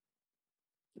paycheck.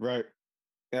 Right.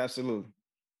 Absolutely.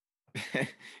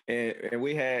 and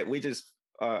we just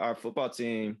our football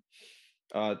team,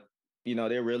 uh,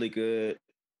 they're really good.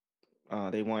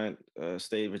 They won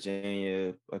State of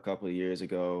Virginia a couple of years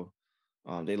ago.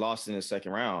 They lost in the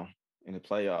second round in the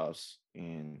playoffs,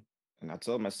 and I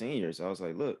told my seniors, I was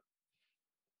like, "Look,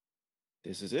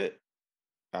 this is it."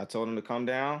 I told them to come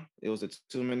down. It was a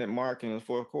 2-minute mark in the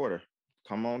fourth quarter.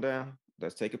 come on down,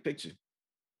 let's take a picture.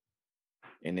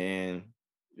 And then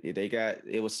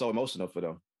it was so emotional for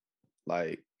them.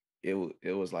 Like it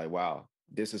was like, wow,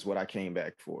 this is what I came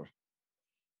back for.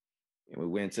 And we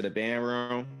went to the band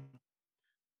room.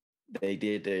 They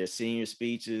did their senior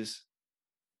speeches,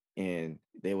 and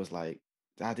they was like,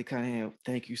 Dr. Cunningham,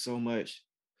 thank you so much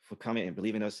for coming and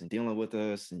believing us and dealing with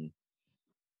us. And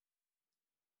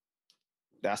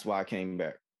that's why I came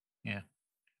back. Yeah.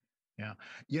 Yeah.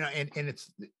 You know, and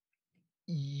it's,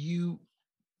 you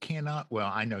cannot,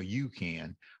 well, I know you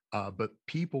can, but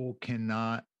people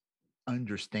cannot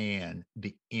understand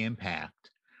the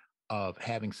impact of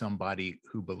having somebody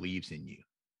who believes in you.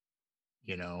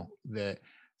 You know, that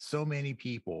so many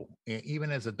people,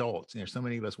 even as adults, there's so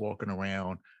many of us walking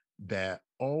around that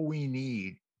all we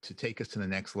need to take us to the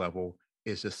next level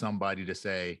is just somebody to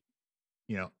say,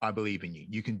 you know, I believe in you.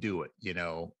 You can do it. You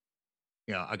know,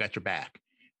 I got your back.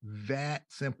 That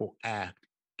simple act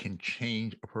can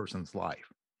change a person's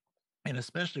life. And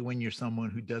especially when you're someone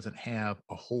who doesn't have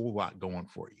a whole lot going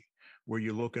for you, where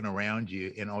you're looking around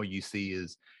you and all you see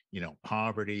is, you know,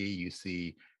 poverty, you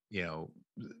see,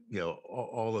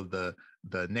 all of the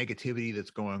negativity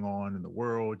that's going on in the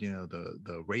world, you know,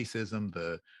 the racism,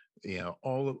 the, you know,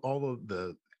 all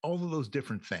of those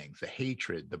different things, the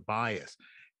hatred, the bias.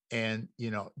 And,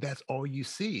 you know, that's all you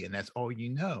see and that's all you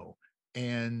know.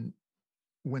 And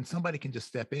when somebody can just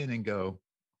step in and go,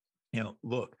 you know,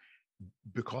 look,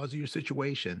 because of your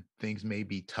situation, things may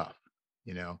be tough.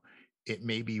 You know, it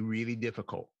may be really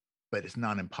difficult, but it's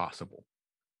not impossible.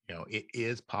 You know, it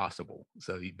is possible.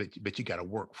 So, but you got to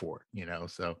work for it. You know,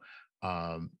 so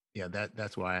yeah,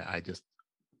 that's why I just,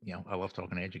 you know, I love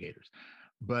talking to educators.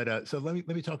 But so let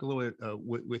me talk a little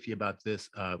bit with you about this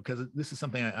because this is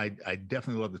something I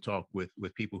definitely love to talk with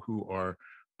people who are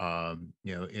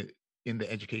you know, in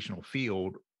the educational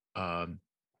field.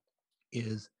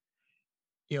 Is,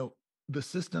 you know, the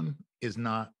system is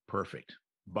not perfect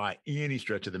by any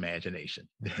stretch of the imagination.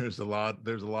 There's a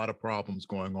lot of problems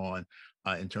going on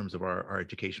in terms of our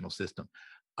educational system.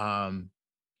 Um,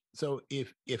 so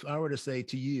if I were to say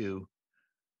to you,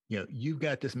 you know, you've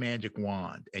got this magic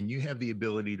wand and you have the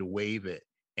ability to wave it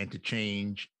and to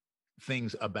change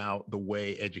things about the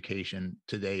way education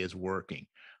today is working.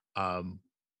 Um,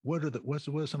 what are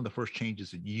some of the first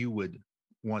changes that you would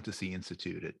want to see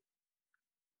instituted?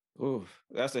 Ooh,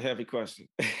 that's a heavy question.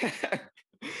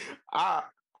 I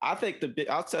I think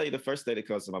I'll tell you the first thing that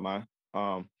comes to my mind.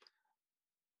 Um,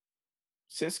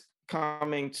 since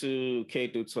coming to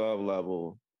K through 12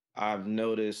 level, I've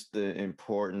noticed the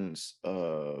importance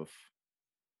of,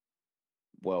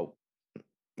 well,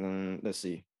 let's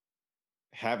see,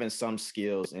 having some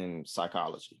skills in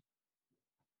psychology.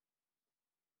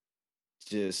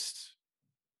 Just,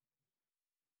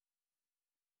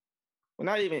 well,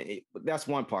 not even, that's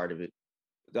one part of it.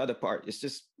 The other part is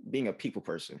just being a people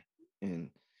person and,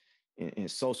 and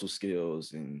social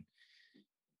skills. And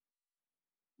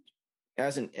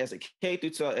as a K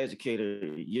through 12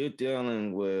 educator, you're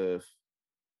dealing with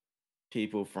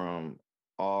people from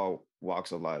all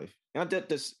walks of life. And I did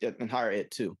this in higher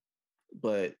ed too,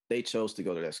 but they chose to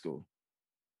go to that school,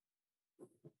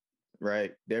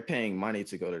 right? They're paying money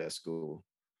to go to that school.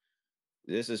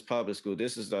 This is public school.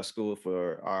 This is the school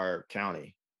for our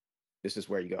county. This is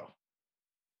where you go,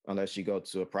 unless you go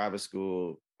to a private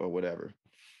school or whatever.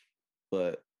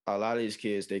 But a lot of these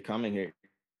kids, they come in here,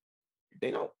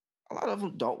 they don't, a lot of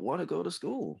them don't want to go to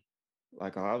school.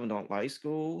 Like a lot of them don't like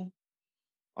school.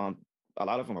 Um, a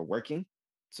lot of them are working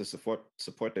to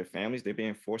support their families. They're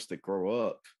being forced to grow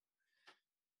up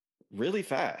really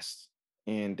fast,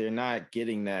 and they're not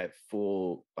getting that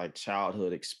full like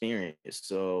childhood experience.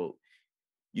 So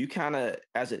you kind of,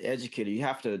 as an educator, you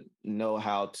have to know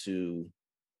how to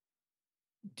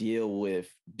deal with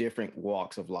different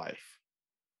walks of life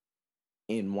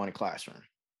in one classroom,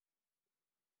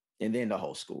 and then the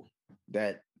whole school.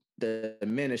 That the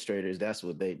administrators, that's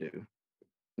what they do,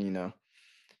 you know.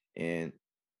 And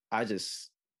I just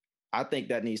I think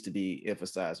that needs to be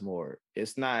emphasized more.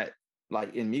 It's not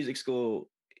like in music school,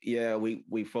 yeah,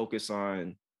 we focus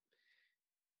on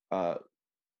uh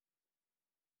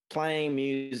playing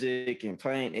music and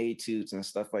playing etudes and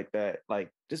stuff like that.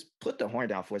 Like just put the horn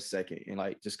down for a second and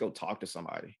like just go talk to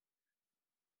somebody.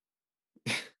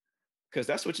 Cause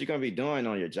that's what you're gonna be doing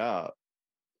on your job.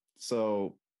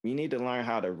 So you need to learn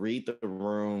how to read the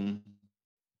room.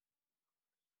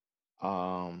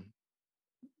 Um,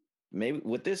 maybe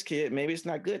with this kid, maybe it's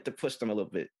not good to push them a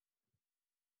little bit,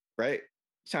 right?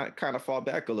 Try to kind of fall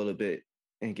back a little bit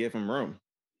and give them room.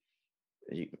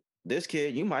 You, this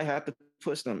kid, you might have to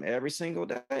push them every single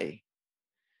day.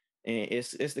 And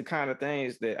it's the kind of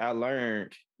things that I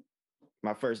learned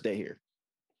my first day here.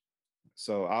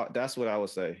 So that's what I would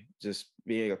say. Just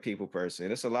being a people person.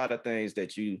 There's a lot of things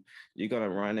that you're gonna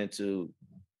run into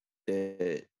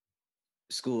that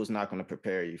school is not going to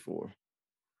prepare you for.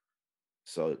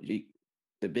 So the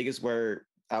biggest word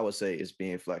I would say is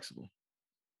being flexible.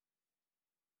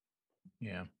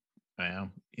 Yeah, I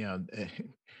am.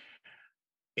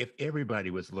 If everybody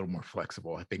was a little more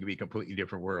flexible, I think it'd be a completely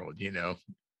different world.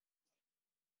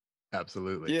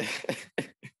 Absolutely. Yeah.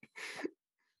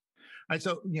 All right,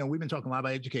 so we've been talking a lot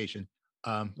about education.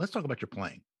 Let's talk about your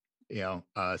playing.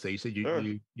 So you said Sure.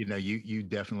 you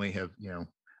definitely have.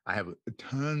 I have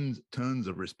tons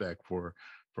of respect for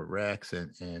Rex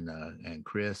and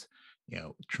Chris.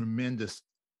 Tremendous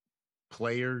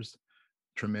players,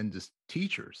 tremendous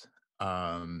teachers.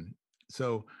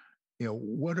 So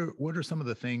what are some of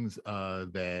the things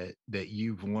that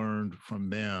you've learned from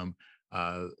them?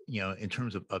 In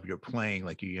terms of your playing,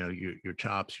 like your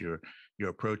chops, your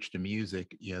approach to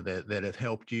music, that have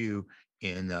helped you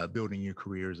in building your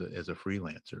career as a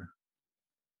freelancer.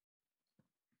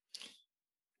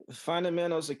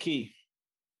 Fundamentals are key.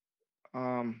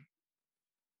 Um,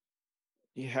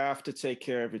 you have to take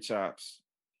care of your chops.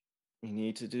 You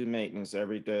need to do maintenance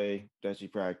every day that you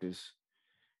practice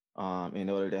in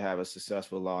order to have a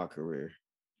successful law career.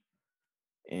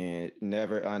 And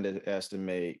never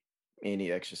underestimate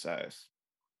any exercise.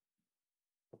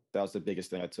 That was the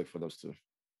biggest thing I took for those two.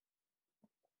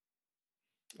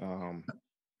 Um,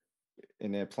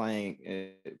 and then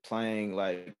playing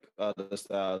like other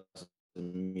styles of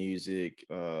music.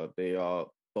 They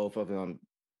all both of them,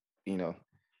 you know,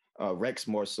 Rex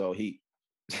more so. He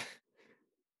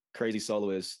crazy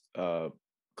soloist,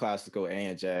 classical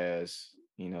and jazz.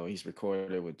 He's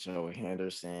recorded with Joe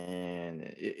Henderson.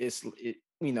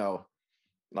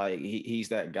 Like he's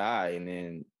that guy.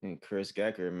 And Chris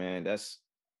Gecker, man, that's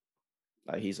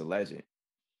like he's a legend.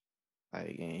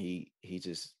 Like, and he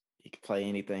can play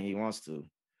anything he wants to.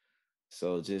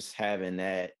 So just having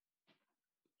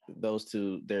those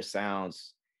two, their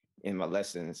sounds in my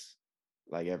lessons,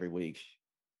 like every week,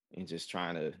 and just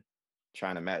trying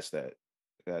to match that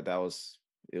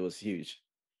it was huge.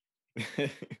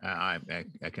 I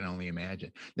can only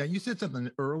imagine. Now, you said something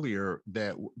earlier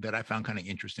that I found kind of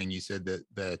interesting. You said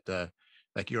that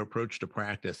like your approach to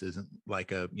practice isn't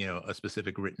like a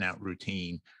specific written out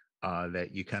routine, that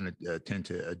you kind of tend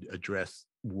to address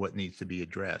what needs to be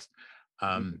addressed.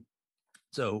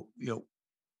 So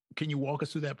can you walk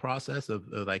us through that process of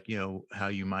like how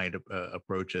you might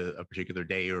approach a particular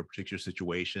day or a particular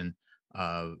situation,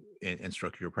 and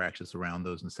structure your practice around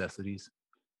those necessities?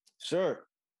 Sure.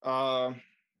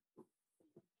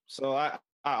 So I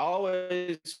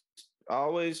always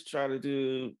try to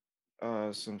do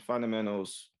some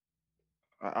fundamentals.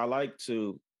 I like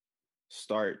to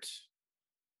start.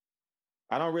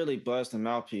 I don't really bust the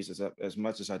mouthpieces up as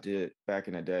much as I did back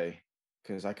in the day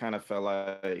because I kind of felt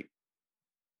like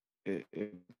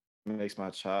it makes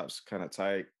my chops kind of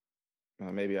tight.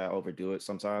 Maybe I overdo it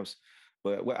sometimes,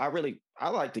 but what I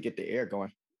like to get the air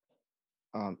going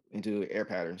and do air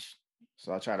patterns.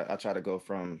 So I try to go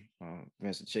from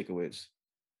Vincent Chikowicz,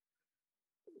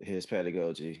 his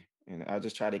pedagogy, and I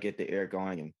just try to get the air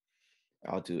going, and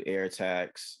I'll do air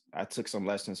attacks. I took some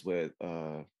lessons with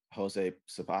Jose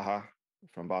Sabaja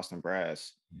from Boston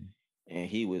Brass, and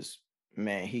he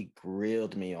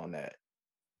grilled me on that.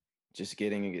 Just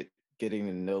getting the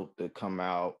note to come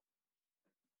out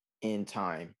in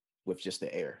time with just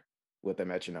the air with the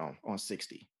metronome on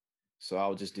 60. So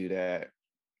I'll just do that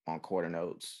on quarter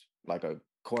notes, like a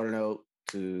quarter note,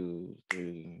 2,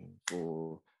 3,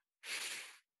 4,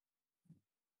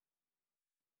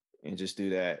 and just do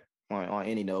that on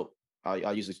any note.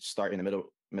 I'll usually start in the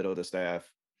middle of the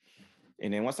staff,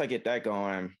 and then once I get that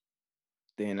going,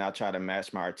 then I'll try to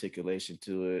match my articulation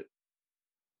to it,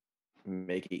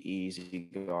 make it easy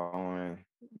going,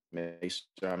 make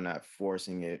sure I'm not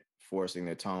forcing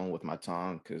the tone with my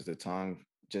tongue, because the tongue,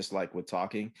 just like with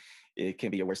talking, it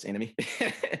can be your worst enemy.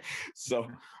 So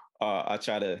I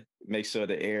try to make sure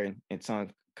the air and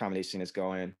tongue combination is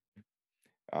going.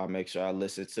 I'll make sure I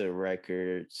listen to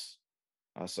records.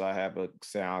 So I have a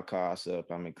sound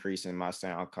concept. I'm increasing my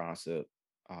sound concept.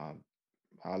 Um,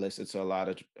 I listen to a lot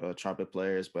of trumpet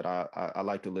players, but I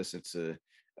like to listen to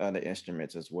other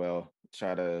instruments as well.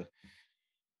 Try to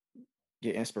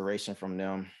get inspiration from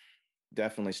them.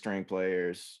 Definitely string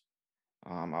players.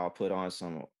 I'll put on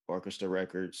some orchestra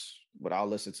records, but I'll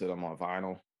listen to them on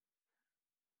vinyl.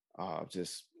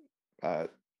 Just I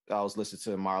was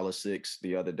listening to Marla Six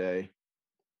the other day,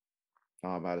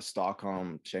 by the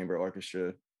Stockholm Chamber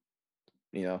Orchestra.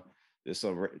 You know,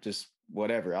 just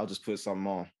whatever. I'll just put something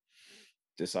on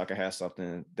just so I can have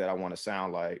something that I want to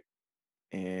sound like,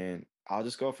 and I'll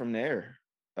just go from there.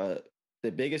 Uh,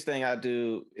 the biggest thing I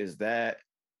do is that,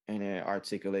 and then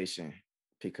articulation,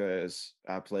 because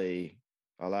I play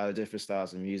a lot of different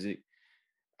styles of music.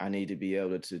 I need to be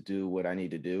able to do what I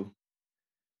need to do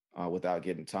without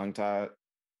getting tongue tied.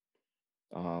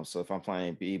 So if I'm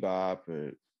playing bebop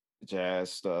or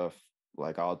jazz stuff,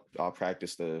 like I'll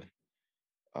practice the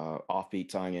offbeat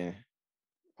tonguing.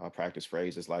 I'll practice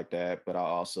phrases like that, but I'll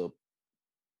also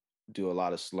do a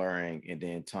lot of slurring and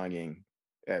then tonguing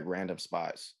at random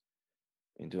spots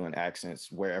and doing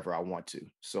accents wherever I want to.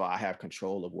 So I have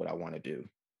control of what I want to do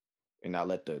and not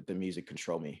let the music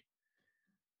control me.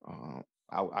 Um,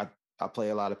 I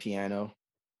play a lot of piano.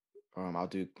 I'll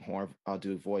do horn. I'll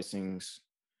do voicings,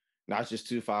 not just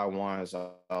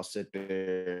 2-5-1s. I'll sit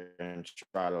there and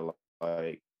try to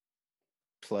like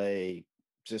play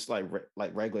just like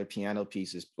regular piano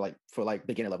pieces, like for like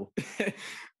beginner level,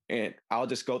 and I'll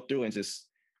just go through and just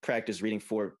practice reading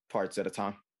 4 parts at a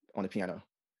time on the piano.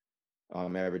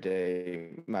 Every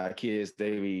day, my kids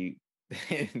they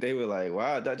were like,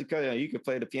 "Wow, Dr. Cunningham, you can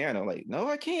play the piano." I'm like, no,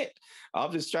 I can't. I'll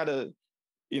just try to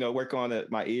work on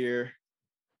my ear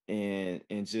and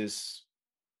just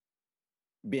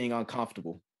being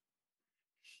uncomfortable.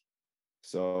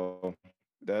 So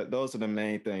those are the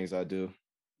main things I do.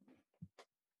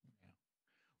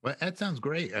 Well, that sounds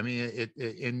great. I mean,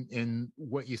 in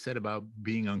what you said about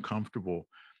being uncomfortable,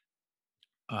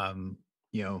 um,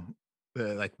 you know,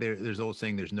 like there's old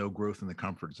saying, there's no growth in the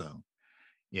comfort zone.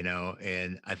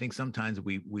 And I think sometimes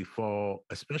we fall,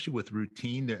 especially with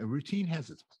routine. The routine has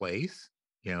its place,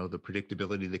 the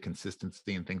predictability, the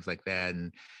consistency, and things like that,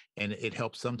 and it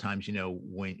helps sometimes,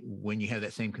 when you have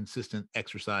that same consistent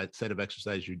set of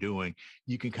exercise you're doing,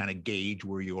 you can kind of gauge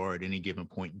where you are at any given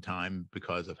point in time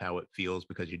because of how it feels,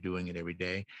 because you're doing it every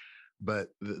day. But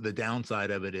the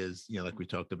downside of it is, like we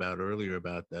talked about earlier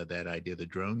about that idea of the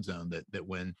drone zone, that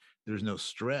when there's no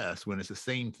stress, when it's the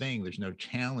same thing, there's no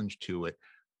challenge to it,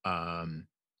 um,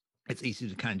 it's easy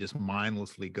to kind of just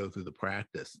mindlessly go through the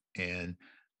practice. And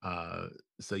uh,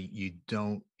 so you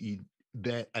don't,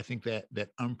 that I think that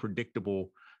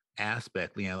unpredictable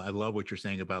aspect, I love what you're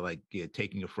saying about like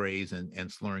taking a phrase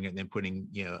and slurring it and then putting,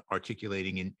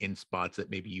 articulating in spots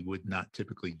that maybe you would not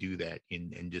typically do that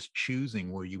and just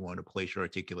choosing where you want to place your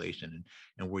articulation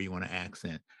and where you want to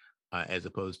accent, as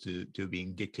opposed to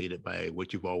being dictated by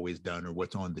what you've always done or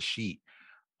what's on the sheet.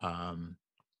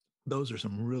 Those are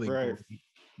some really Right.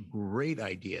 great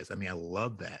ideas. I mean, I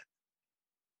love that.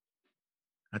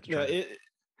 I have to Yeah, try.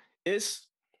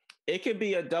 it could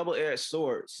be a double-edged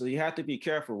sword, so you have to be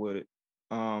careful with it.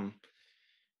 Um,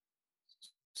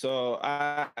 so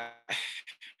I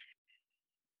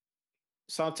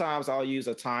sometimes I'll use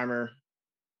a timer,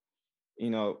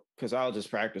 because I'll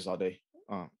just practice all day.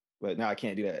 But now I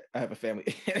can't do that. I have a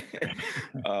family.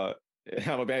 uh,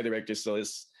 I'm a band director, so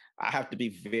I have to be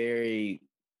very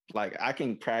like I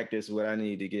can practice what I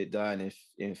need to get done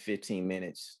in 15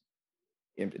 minutes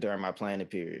during my planning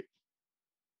period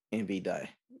and be done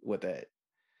with that.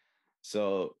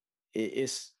 So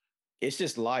it's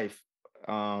just life.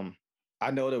 I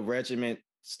know the regiment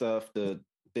stuff, the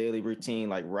daily routine,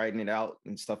 like writing it out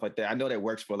and stuff like that. I know that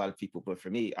works for a lot of people, but for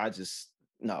me, I just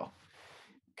no,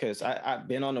 because I've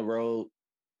been on the road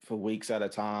for weeks at a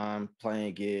time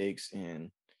playing gigs, and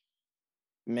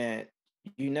man,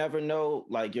 you never know.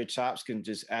 Like your chops can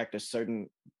just act a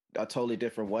totally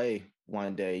different way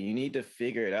one day. You need to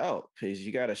figure it out because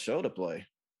you got a show to play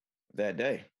that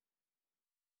day.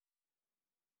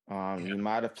 Yeah. You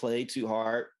might have played too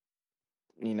hard,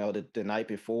 the night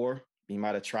before. You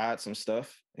might have tried some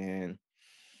stuff and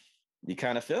you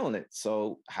kind of feeling it.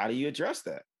 So how do you address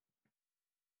that?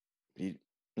 You,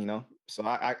 so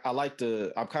I like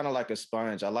to, I'm kind of like a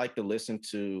sponge. I like to listen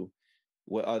to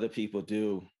what other people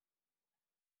do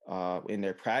in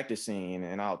their practicing,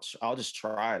 and I'll just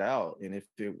try it out. And if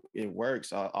it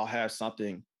works, I'll have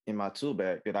something in my tool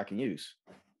bag that I can use.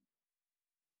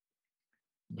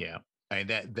 Yeah. And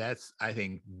that's, I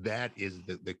think that is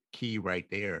the key right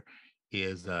there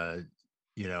is,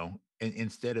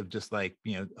 instead of just like,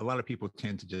 a lot of people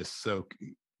tend to just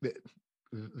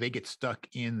they get stuck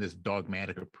in this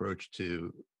dogmatic approach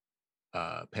to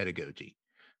pedagogy.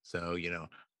 So,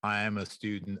 I'm a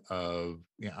student of,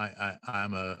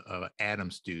 I'm a Adam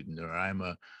student, or I'm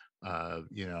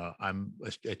I'm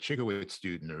a Chigowitz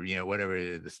student, or, whatever it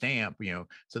is, the stamp,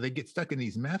 so they get stuck in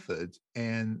these methods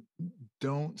and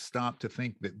don't stop to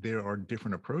think that there are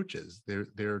different approaches. There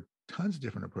are tons of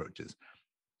different approaches,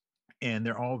 and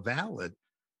they're all valid.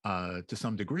 to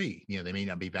some degree. They may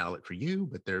not be valid for you,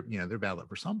 but they're valid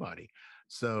for somebody.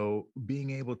 So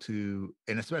being able to,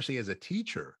 and especially as a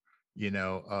teacher,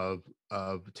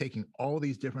 of taking all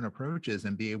these different approaches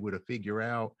and be able to figure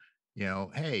out,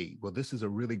 hey, well, this is a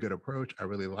really good approach. I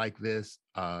really like this.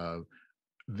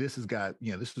 This has got,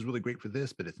 this is really great for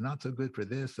this, but it's not so good for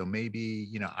this. So maybe,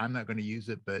 I'm not going to use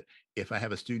it. But if I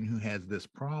have a student who has this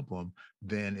problem,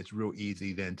 then it's real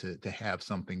easy then to have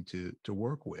something to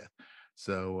work with.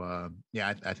 So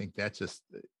I think that's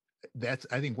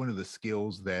I think one of the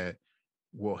skills that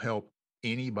will help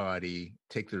anybody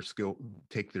take their skill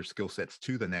sets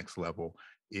to the next level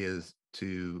is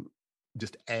to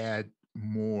just add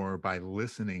more by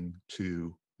listening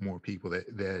to more people,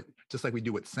 that just like we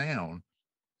do with sound,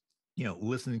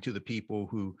 listening to the people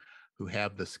who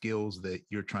have the skills that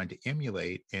you're trying to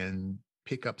emulate, and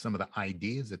pick up some of the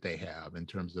ideas that they have in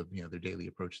terms of their daily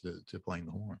approach to playing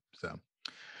the horn. So,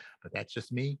 but that's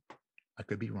just me. I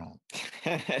could be wrong.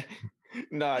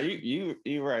 No,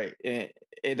 you're right. And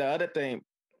the other thing,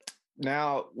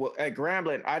 now at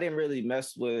Grambling, I didn't really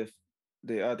mess with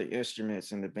the other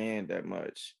instruments in the band that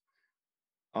much.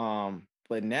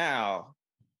 But now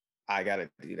I gotta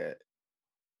do that.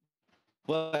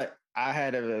 But I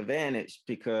had an advantage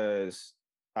because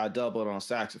I doubled on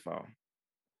saxophone.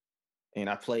 And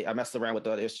I messed around with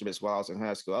the other instruments while I was in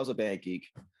high school. I was a band geek.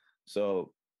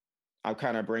 So I'm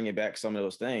kind of bringing back some of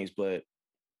those things, but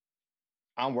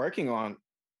I'm working on,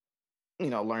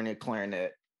 learning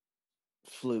clarinet,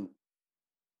 flute.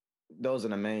 Those are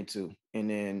the main two. And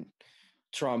then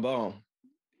trombone.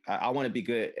 I want to be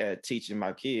good at teaching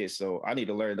my kids, so I need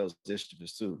to learn those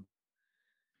instruments too.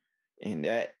 And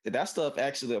that stuff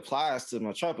actually applies to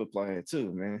my trumpet playing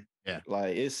too, man. Yeah.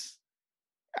 Like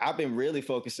I've been really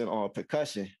focusing on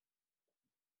percussion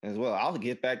as well. I'll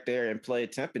get back there and play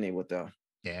timpani with them.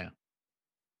 Yeah.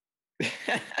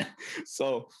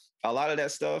 So a lot of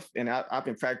that stuff, and I've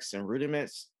been practicing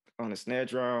rudiments on the snare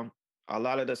drum. A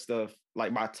lot of that stuff,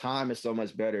 like my time is so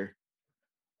much better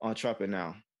on trumpet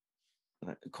now.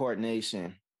 Like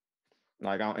coordination,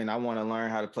 I want to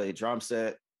learn how to play drum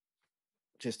set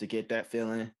just to get that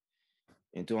feeling,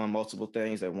 and doing multiple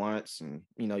things at once. And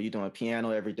you're doing piano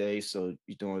every day, so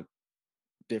you're doing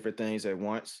different things at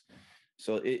once.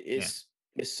 So it's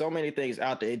so many things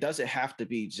out there. It doesn't have to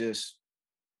be just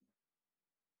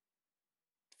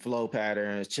flow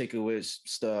patterns, Chickawitz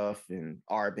stuff, and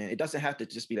R-band. It doesn't have to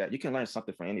just be that. You can learn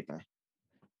something from anything.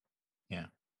 Yeah.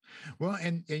 Well,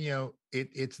 and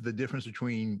it's the difference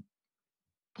between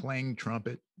playing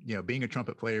trumpet, being a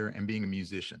trumpet player, and being a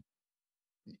musician.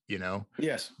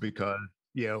 Yes, because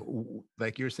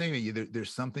like you're saying,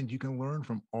 there's something you can learn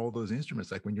from all those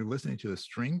instruments. Like when you're listening to a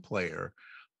string player,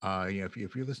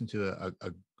 if you're listening to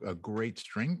a great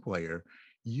string player,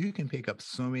 you can pick up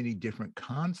so many different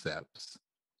concepts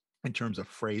in terms of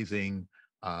phrasing,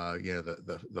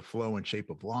 the flow and shape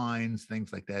of lines,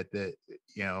 things like that,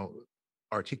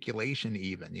 articulation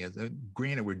even.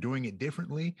 Granted, we're doing it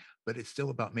differently, but it's still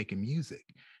about making music.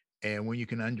 And when you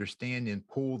can understand and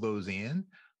pull those in,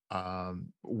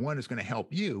 one is going to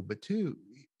help you, but two,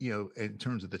 in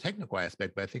terms of the technical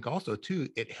aspect, but I think also too,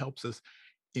 it helps us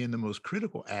in the most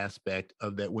critical aspect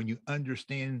of that. When you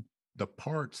understand the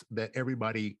parts that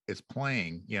everybody is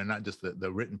playing, not just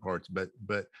the written parts, but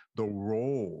the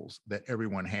roles that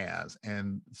everyone has,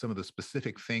 and some of the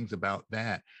specific things about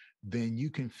that, then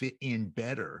you can fit in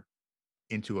better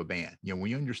into a band. When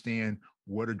you understand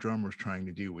what a drummer is trying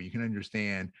to do, when you can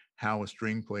understand how a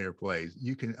string player plays,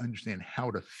 you can understand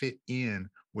how to fit in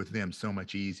with them so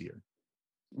much easier.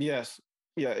 Yes.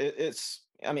 Yeah. It's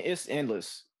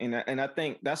endless. And I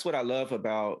think that's what I love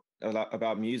about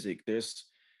music. There's,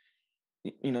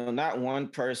 not one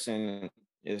person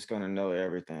is going to know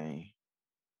everything.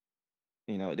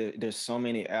 There's so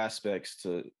many aspects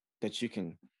that you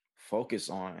can focus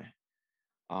on.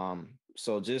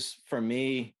 So just for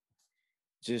me,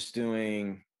 just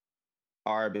doing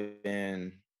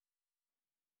R-band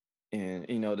and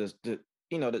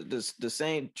the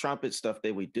same trumpet stuff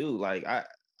that we do, like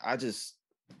I just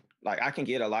like I can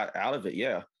get a lot out of it,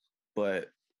 yeah. But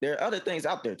there are other things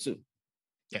out there too.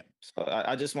 Yeah. So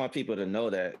I just want people to know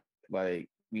that, like,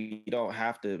 we don't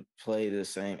have to play the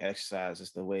same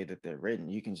exercises the way that they're written.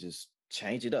 You can just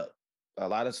change it up. A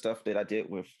lot of stuff that I did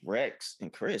with Rex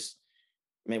and Chris,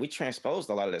 man, we transposed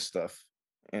a lot of that stuff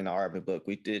in the R&B book.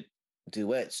 We did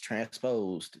duets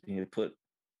transposed. Put,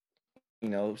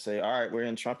 say, all right, we're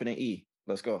in trumpet and E.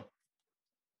 Let's go.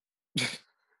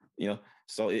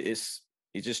 So it's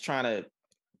just trying to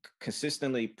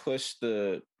consistently push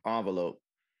the envelope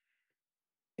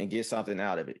and get something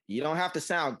out of it. You don't have to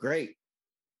sound great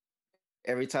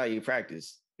every time you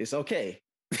practice. it's okay.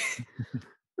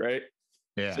 Right?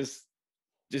 Yeah. Just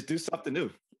do something new,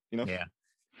 you know? Yeah.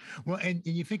 Well, and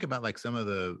you think about like some of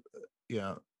the, you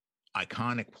know,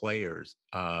 iconic players,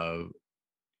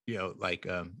 like,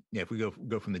 if we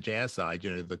go from the jazz side,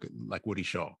 like Woody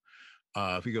Shaw.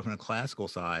 If we go from the classical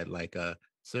side, like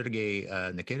Sergei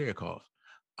Nikiriakov,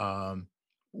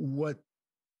 what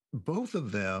both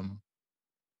of them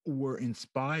were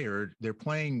inspired, their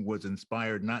playing was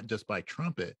inspired not just by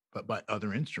trumpet, but by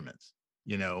other instruments.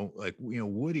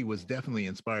 Woody was definitely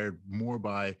inspired more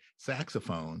by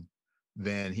saxophone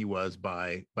than he was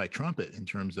by trumpet in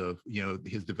terms of,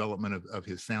 his development of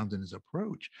his sound and his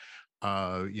approach,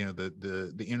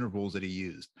 the intervals that he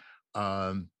used.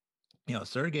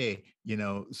 Sergei,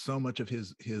 so much of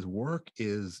his work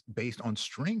is based on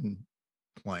string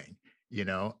playing,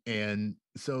 and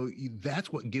so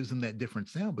that's what gives them that different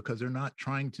sound, because they're not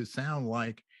trying to sound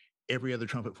like every other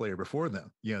trumpet player before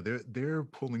them. They're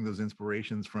pulling those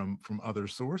inspirations from other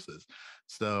sources.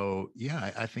 So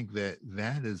yeah, I think that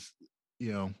is,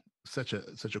 such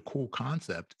a cool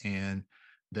concept, and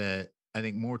that I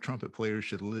think more trumpet players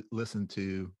should listen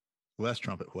to less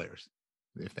trumpet players,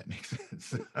 if that makes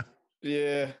sense.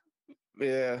 Yeah.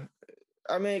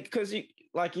 I mean, because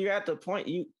you're at the point,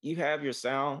 you have your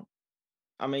sound.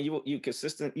 I mean, you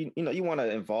consistent. You want to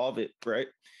involve it, right?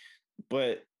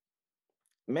 But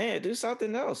man, do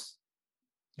something else.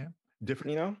 Yeah,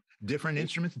 different. You know, different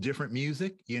instruments, different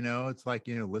music. It's like,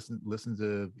 listen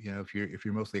to, if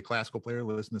you're mostly a classical player,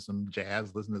 listen to some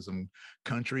jazz, listen to some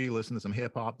country, listen to some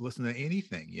hip hop, listen to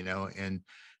anything,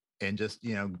 and just,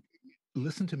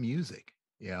 listen to music,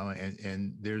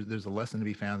 and there's a lesson to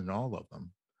be found in all of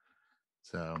them.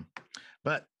 So,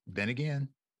 but then again,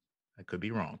 I could be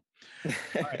wrong.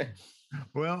 All right.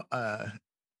 Well,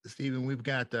 Steven, we've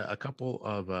got a couple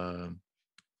of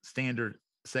standard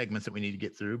segments that we need to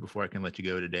get through before I can let you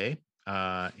go today.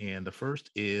 And the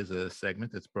first is a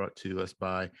segment that's brought to us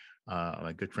by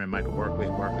my good friend Michael Barkley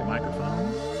at Barkley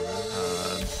Microphones.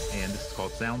 And this is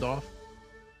called Sound Off.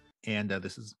 And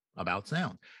this is about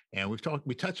sound. And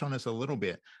we touched on this a little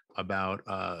bit about,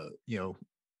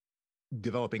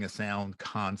 developing a sound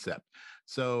concept.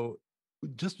 So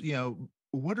just,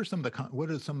 what are some of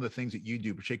the things that you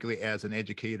do, particularly as an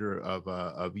educator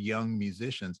of young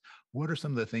musicians? What are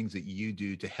some of the things that you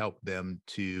do to help them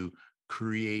to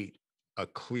create a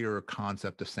clearer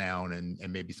concept of sound, and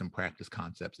maybe some practice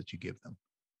concepts that you give them?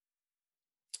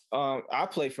 I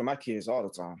play for my kids all the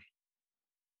time,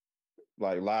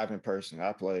 like live in person.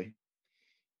 I play.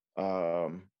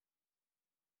 Um,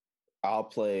 I'll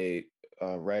play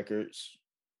records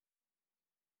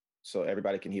so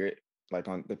everybody can hear it, like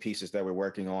on the pieces that we're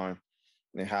working on,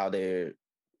 and how they're,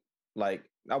 like,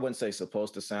 I wouldn't say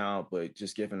supposed to sound, but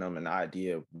just giving them an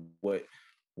idea of what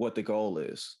the goal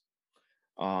is.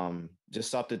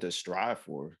 Just something to strive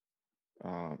for.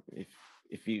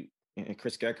 If you, and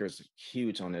Chris Gecker is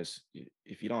huge on this.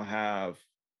 If you don't have,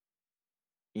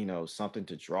 something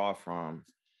to draw from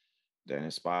that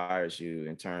inspires you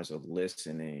in terms of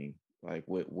listening, like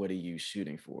what are you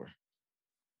shooting for?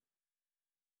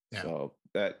 Yeah. So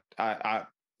that I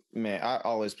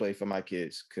always play for my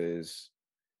kids, because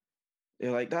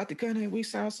they're like, Dr. Cunningham, we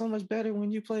sound so much better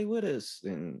when you play with us.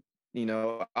 And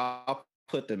I'll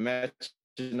put the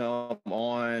metronome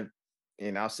on,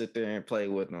 and I'll sit there and play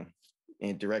with them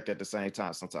and direct at the same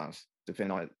time sometimes,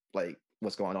 depending on like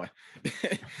what's going on.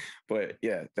 But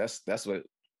yeah, that's what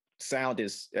sound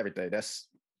is. Everything. That's,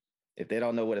 if they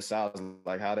don't know what it sounds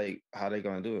like, how they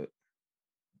gonna do it?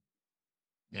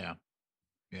 Yeah.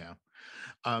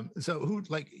 So who,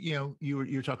 like,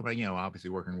 you're talking about, obviously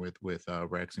working with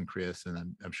Rex and Chris,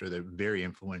 and I'm sure they're very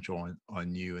influential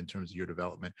on you in terms of your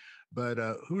development. But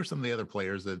who are some of the other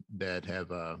players that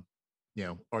have,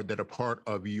 or that are part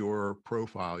of your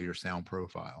profile, your sound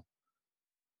profile?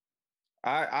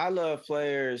 I love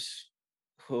players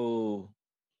who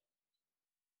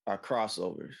are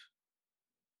crossovers.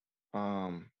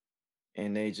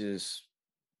 And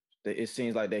it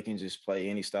seems like they can just play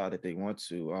any style that they want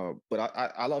to. But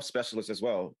I love specialists as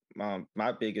well.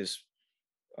 My biggest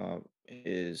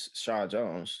is Sean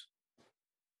Jones.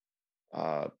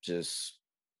 Just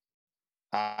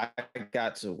I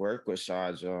got to work with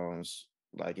Sean Jones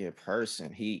like in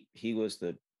person. He was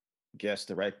the guest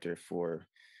director for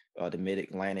the Mid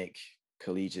Atlantic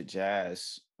Collegiate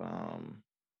Jazz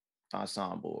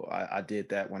Ensemble. I did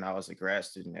that when I was a grad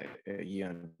student at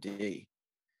UMD,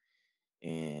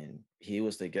 and he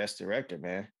was the guest director,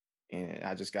 man. And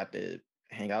I just got to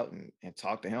hang out and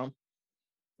talk to him.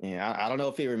 And I don't know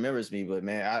if he remembers me, but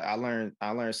man, I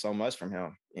learned so much from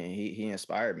him, and he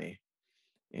inspired me,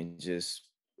 and just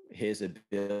his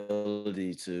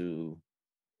ability to,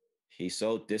 he's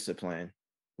so disciplined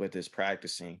with his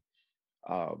practicing,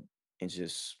 and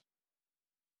just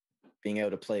being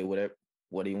able to play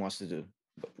what he wants to do,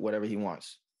 whatever he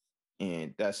wants,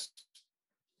 and that's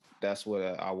what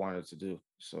I wanted to do.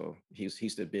 So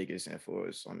he's the biggest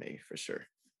influence on me for sure.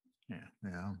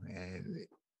 Yeah, and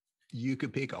you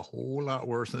could pick a whole lot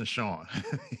worse than Sean.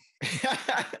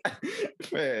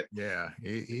 Man, yeah,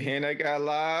 and I got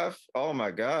live. Oh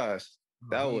my gosh,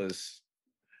 that was.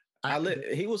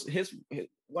 He was his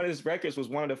one of his records was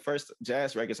one of the first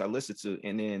jazz records I listened to,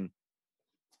 and then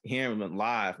hearing him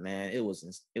live, man, it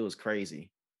was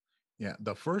crazy. Yeah,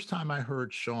 the first time I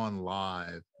heard Sean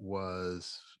live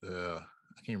was I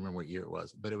can't remember what year it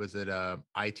was, but it was at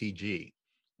ITG,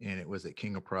 and it was at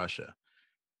King of Prussia,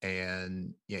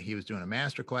 and yeah, he was doing a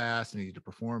master class and he did a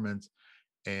performance,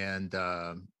 and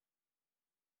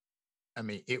I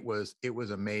mean, it was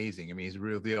amazing. I mean, he's a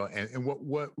real deal. And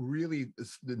what really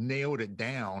nailed it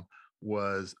down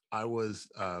was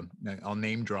I'll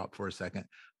name drop for a second.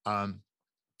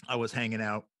 I was hanging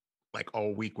out like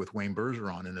all week with Wayne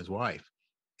Bergeron and his wife.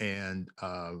 And,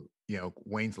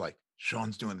 Wayne's like,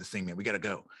 Sean's doing this thing, man, we got to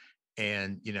go.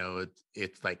 And,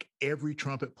 it's like every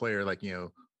trumpet player, like,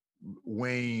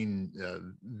 Wayne,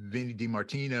 Vinny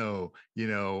DiMartino,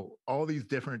 all these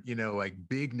different, like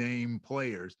big name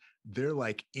players, they're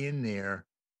like in there,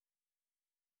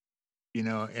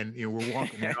 and we're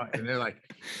walking out and they're like,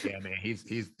 yeah, man, he's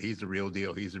the real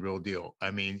deal. He's the real deal.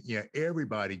 I mean, yeah,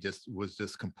 everybody was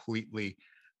just completely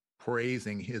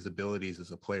praising his abilities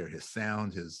as a player, his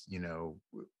sound, his,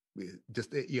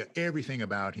 just everything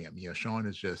about him. Sean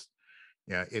is just,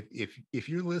 if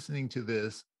you're listening to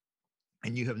this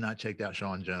and you have not checked out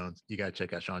Sean Jones, you got to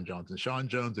check out Sean Jones. And Sean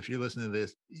Jones, if you're listening to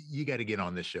this, you got to get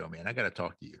on this show, man. I got to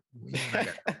talk to you. I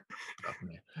got to talk,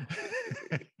 man.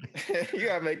 You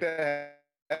got to make that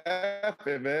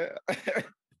happen, man.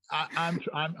 I'm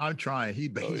trying.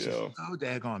 He's just so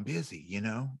daggone busy,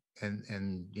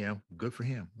 and good for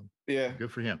him. Yeah, good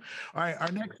for him. All right,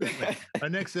 our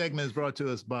next segment is brought to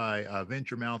us by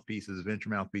Venture Mouthpieces. Venture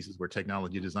Mouthpieces, where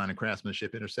technology, design, and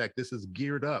craftsmanship intersect. This is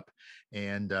Geared Up,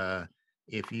 and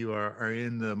if you are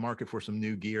in the market for some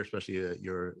new gear, especially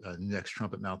your next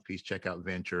trumpet mouthpiece, check out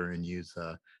Venture and use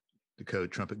the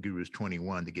code Trumpet Gurus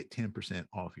 21 to get 10%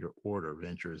 off your order.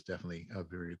 Venture is definitely a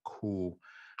very cool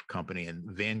company, and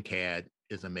VenCAD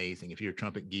is amazing. If you're a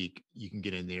trumpet geek, you can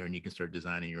get in there and you can start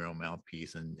designing your own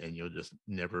mouthpiece, and you'll just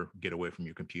never get away from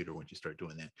your computer once you start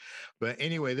doing that. But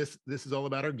anyway, this is all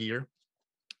about our gear,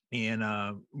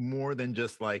 and more than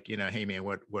just like, hey man,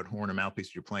 what horn or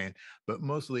mouthpiece you're playing, but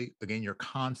mostly again your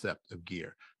concept of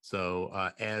gear.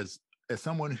 So as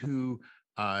someone who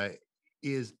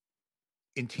is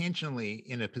intentionally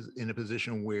in a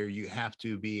position where you have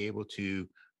to be able to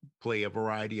play a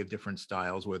variety of different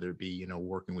styles, whether it be,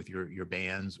 working with your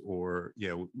bands, or,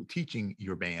 teaching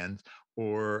your bands,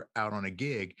 or out on a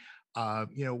gig,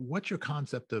 what's your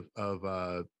concept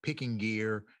of picking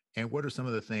gear, and what are some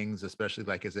of the things, especially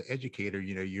like as an educator,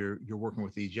 you're working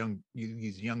with these young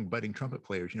budding trumpet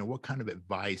players, what kind of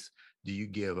advice do you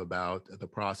give about the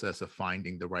process of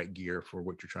finding the right gear for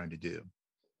what you're trying to do?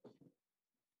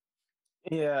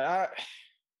 Yeah,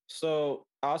 so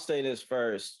I'll say this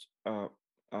first.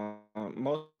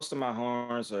 Most of my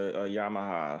horns are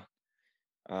Yamaha.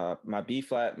 My B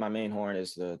flat, my main horn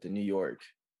is the New York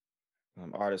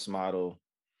artist model.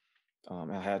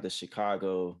 I have the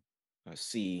Chicago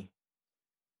C.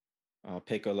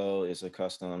 Piccolo is a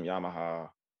custom Yamaha,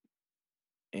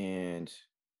 and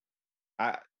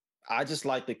I I just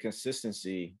like the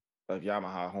consistency of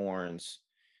Yamaha horns.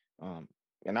 And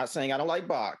not saying I don't like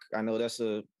Bach. I know that's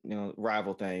a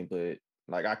rival thing, but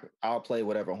like I'll play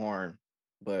whatever horn,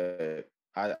 but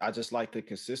I just like the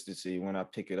consistency when I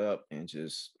pick it up, and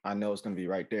just I know it's gonna be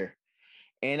right there.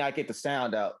 And I get the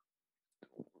sound out.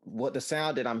 What the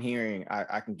sound that I'm hearing,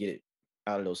 I can get it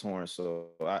out of those horns. So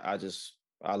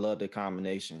I love the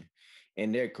combination.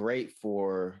 And they're great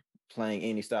for playing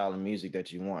any style of music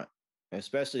that you want,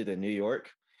 especially the New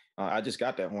York. I just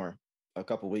got that horn a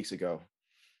couple weeks ago,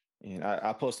 and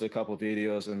I posted a couple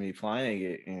videos of me playing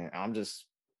it, and I'm just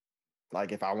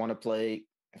like, if I want to play,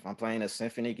 if I'm playing a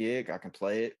symphony gig, I can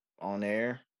play it on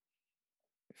air.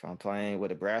 If I'm playing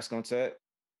with a brass quintet,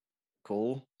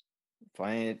 cool.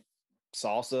 Playing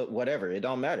salsa, whatever, it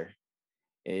don't matter.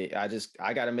 I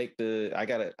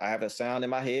gotta I have a sound in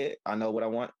my head. I know what I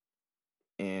want,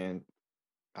 and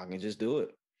I can just do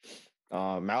it.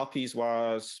 Mouthpiece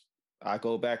wise, I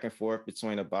go back and forth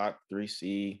between a Bach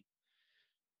 3C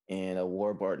and a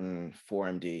Warburton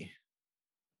 4MD.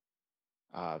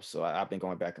 So I've been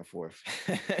going back and forth.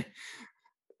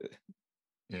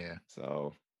 Yeah.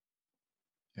 So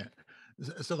yeah.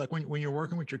 So like when you're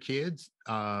working with your kids,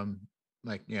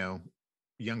 like,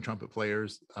 young trumpet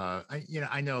players,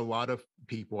 I know a lot of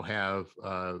people have,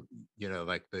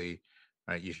 like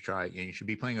you should try, you should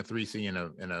be playing a 3C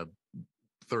in a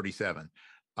 37.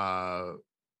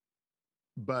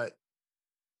 But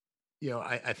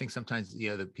I think sometimes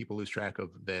that people lose track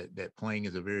of that playing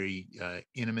is a very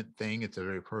intimate thing. It's a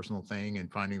very personal thing,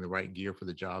 and finding the right gear for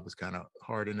the job is kind of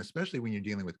hard. And especially when you're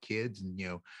dealing with kids and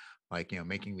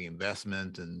making the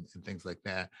investment and things like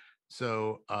that.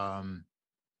 So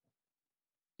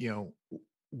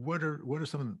what are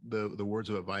some of the words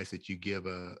of advice that you give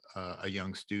a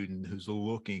young student who's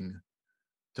looking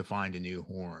to find a new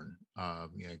horn?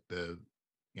 You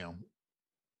know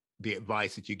the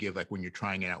advice that you give, like when you're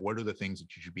trying it out, what are the things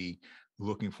that you should be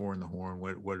looking for in the horn?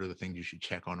 What are the things you should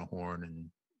check on a horn? And,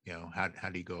 how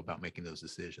do you go about making those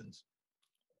decisions?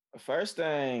 first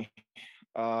thing,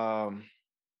 um,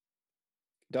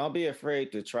 don't be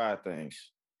afraid to try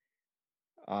things.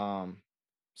 Um,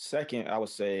 second, I would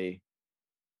say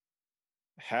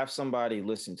have somebody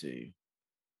listen to you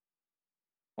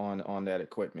on that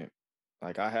equipment.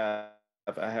 Like I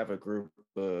have a group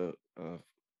of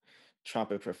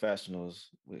trumpet professionals.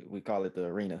 We call it the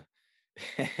arena.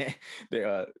 There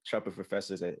are trumpet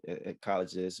professors at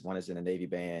colleges. One is in a Navy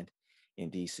band in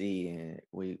DC, and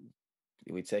we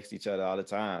text each other all the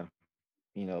time.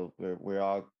 We're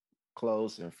all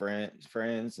close and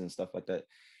friends and stuff like that.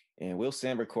 And we'll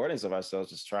send recordings of ourselves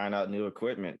just trying out new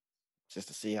equipment just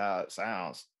to see how it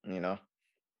sounds.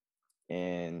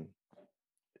 And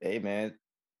hey man,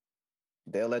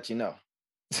 they'll let you know.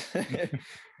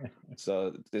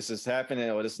 So this is happening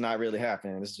or this is not really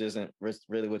happening. This isn't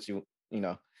really what you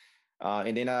know.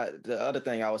 And then the other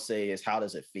thing I would say is, how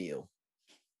does it feel?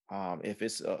 If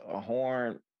it's a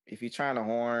horn, if you're trying to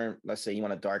horn, let's say you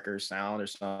want a darker sound or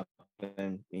something,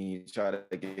 and you try to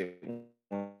get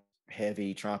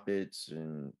heavy trumpets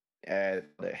and add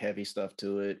the heavy stuff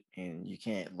to it, and you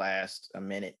can't last a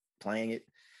minute playing it,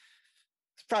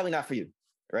 it's probably not for you,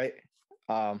 right?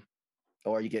 Um,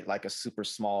 or you get like a super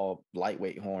small,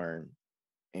 lightweight horn,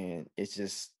 and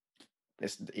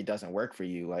it doesn't work for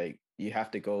you. Like you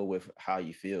have to go with how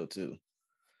you feel too.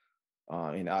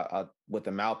 And I with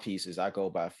the mouthpieces, I go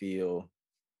by feel.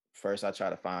 First, I try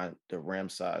to find the rim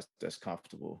size that's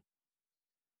comfortable.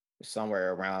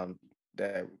 Somewhere around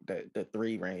that the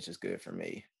 3 range is good for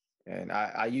me. And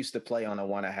I used to play on a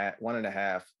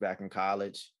 1.5 back in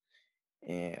college,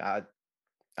 and I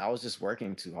was just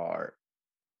working too hard.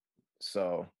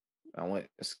 So I went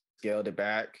scaled it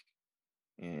back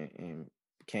and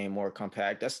became more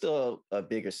compact. That's still a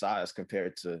bigger size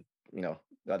compared to the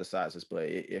other sizes, but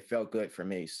it felt good for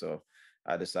me. So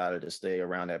I decided to stay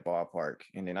around that ballpark,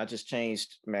 and then I just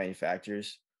changed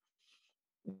manufacturers,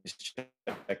 just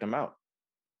check them out.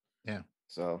 Yeah.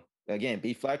 So again,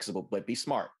 be flexible, but be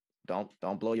smart. Don't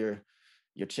blow your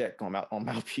check on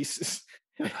mouthpieces.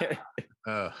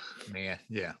 Oh man,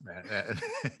 yeah,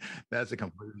 that's a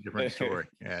completely different story.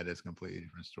 Yeah, it is a completely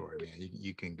different story, man.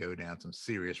 You can go down some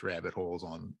serious rabbit holes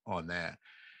on that.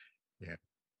 Yeah,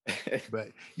 but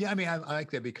yeah, I mean, I like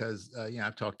that because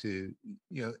I've talked to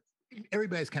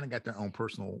everybody's kind of got their own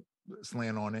personal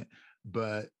slant on it,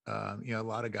 but a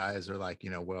lot of guys are like,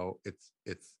 well,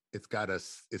 it's got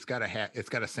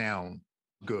to sound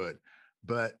good,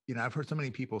 but I've heard so many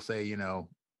people say,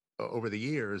 over the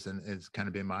years, and it's kind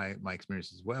of been my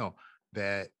experience as well,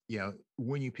 that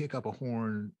when you pick up a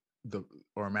horn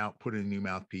or put in a new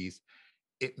mouthpiece,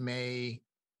 it may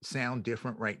sound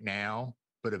different right now,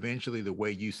 but eventually the way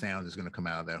you sound is going to come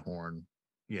out of that horn,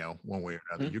 one way or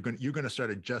another. Mm-hmm. You're going to start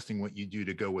adjusting what you do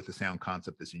to go with the sound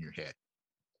concept that's in your head.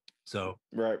 So,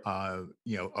 right. But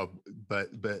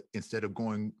instead of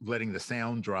letting the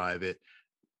sound drive it,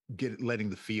 letting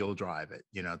the feel drive it.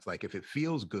 It's like if it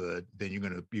feels good, then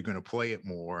you're gonna play it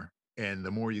more, and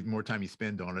the more time you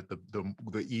spend on it,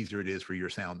 the easier it is for your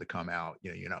sound to come out.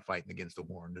 You're not fighting against the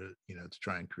horn to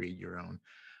try and create your own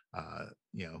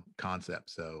concept.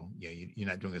 So you're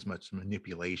not doing as much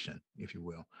manipulation, if you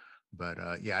will. But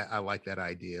I like that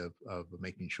idea of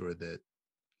making sure that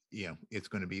it's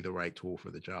going to be the right tool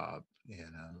for the job,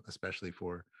 and especially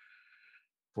for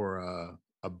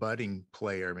a budding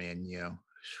player, man.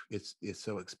 It's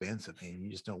so expensive, man.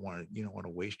 You just don't want to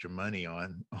waste your money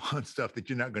on on stuff that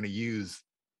you're not going to use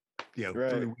Right.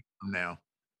 3 weeks from now.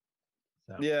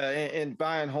 So. Yeah, and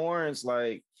buying horns,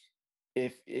 like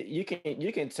if you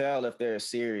can tell if they're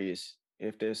serious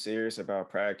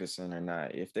about practicing or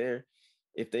not.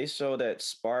 If they show that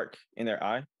spark in their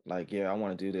eye, like, yeah, I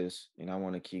want to do this, and I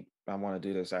want to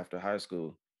do this after high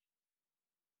school,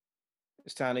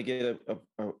 It's time to get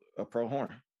a pro horn.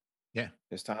 Yeah.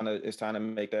 It's time to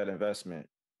make that investment.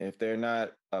 If they're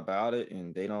not about it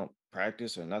and they don't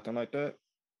practice or nothing like that,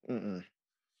 mm-mm.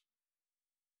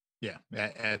 Yeah.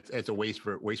 It's a waste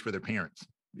for their parents,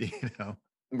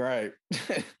 Right.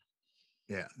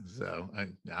 Yeah. So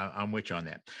I'm with you on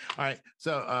that. All right.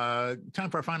 So time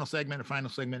for our final segment. Our final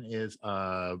segment is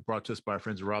brought to us by our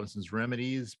friends at Robinson's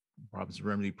Remedies, Robinson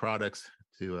Remedy products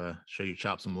to show you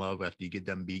chop some love after you get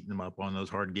done beating them up on those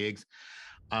hard gigs.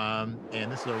 And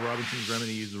this is a Robinson's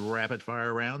Remedies rapid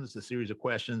fire round. It's a series of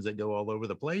questions that go all over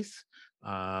the place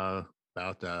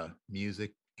about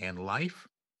music and life.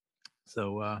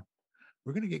 So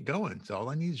we're going to get going. So all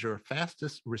I need is your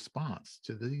fastest response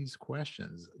to these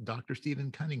questions. Dr.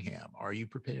 Steven Cunningham, are you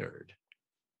prepared?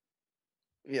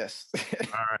 Yes.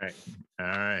 All right. All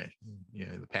right.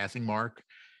 Yeah, the passing mark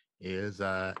is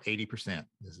 80%.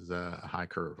 This is a high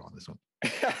curve on this one.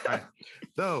 All right.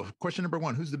 So question number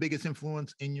 1, who's the biggest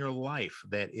influence in your life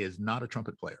that is not a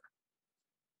trumpet player?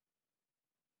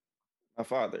 My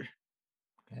father.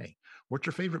 Okay. What's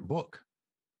your favorite book?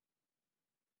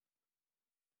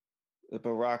 The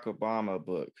Barack Obama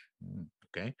book.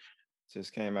 Okay.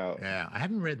 Just came out. Yeah, I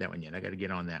haven't read that one yet. I got to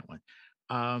get on that one.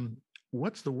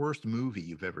 What's the worst movie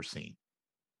you've ever seen?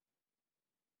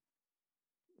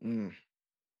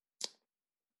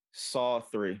 Saw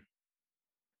 3.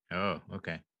 Oh,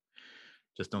 okay.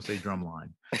 Just don't say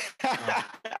drumline.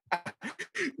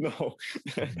 No.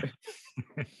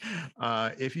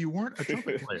 If you weren't a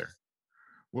trumpet player,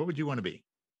 what would you want to be?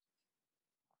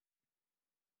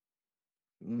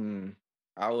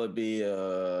 I would be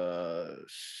a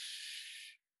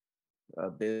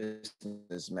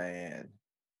businessman.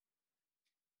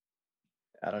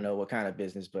 I don't know what kind of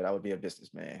business, but I would be a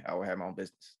businessman. I would have my own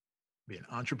business. Be an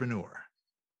entrepreneur.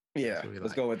 Yeah,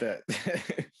 let's go with that.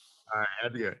 All right,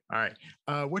 that'd be good. All right.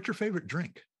 What's your favorite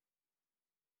drink?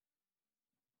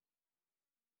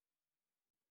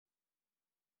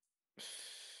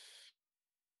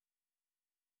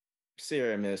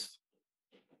 Sierra Mist.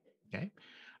 Okay.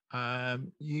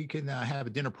 You can have a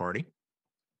dinner party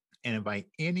and invite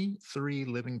any 3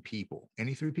 living people.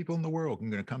 Any 3 people in the world are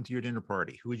going to come to your dinner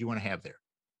party. Who would you want to have there?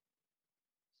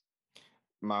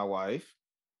 My wife.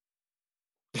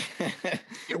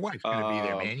 Your wife's going to be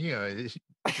there, man.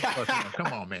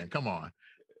 Come on, man. Come on.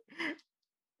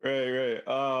 Right.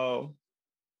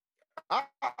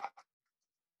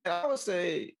 I would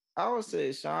say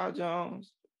Sean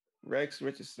Jones, Rex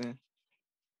Richardson,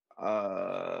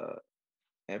 and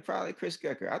probably Chris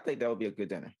Gecker. I think that would be a good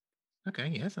dinner. Okay,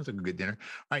 yeah, that sounds like a good dinner.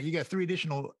 All right, you got 3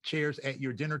 additional chairs at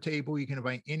your dinner table. You can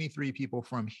invite any 3 people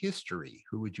from history.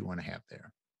 Who would you want to have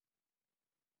there?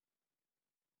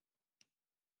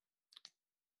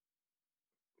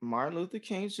 Martin Luther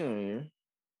King Jr.,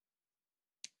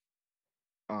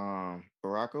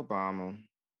 Barack Obama.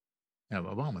 No,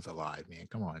 Obama's alive, man.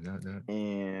 Come on. No.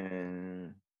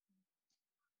 And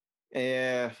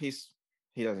yeah, he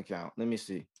doesn't count. Let me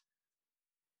see.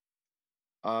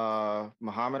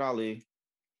 Muhammad Ali.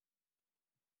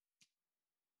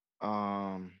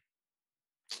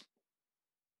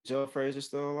 Joe Frazier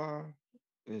still alive?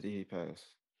 Or did he pass?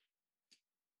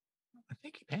 I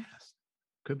think he passed.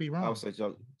 Could be wrong. I would say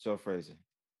Joe Frazier.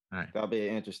 All right. That'll be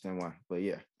an interesting one. But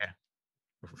yeah. Yeah.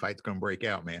 The fight's gonna break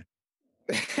out, man.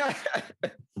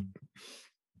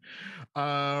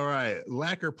 All right.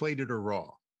 Lacquer, plated, or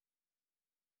raw?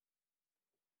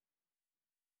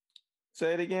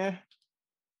 Say it again.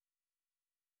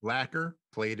 Lacquer,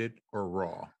 plated, or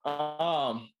raw?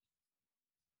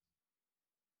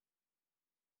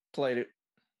 Plated.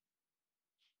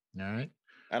 All right.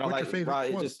 I don't What's like your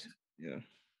favorite quote? Yeah.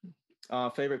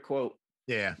 Favorite quote.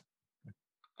 Yeah.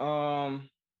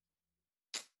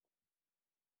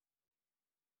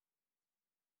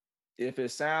 If it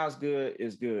sounds good,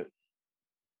 it's good.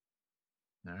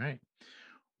 All right.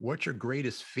 What's your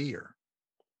greatest fear?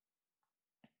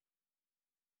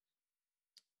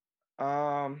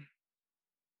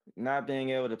 Not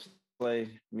being able to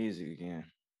play music again.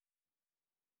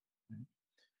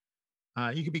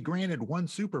 You could be granted one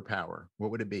superpower.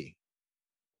 What would it be?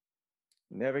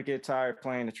 Never get tired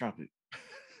playing the trumpet.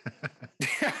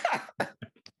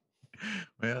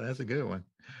 Well, that's a good one.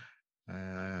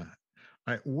 All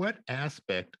right. What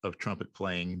aspect of trumpet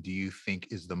playing do you think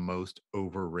is the most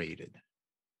overrated?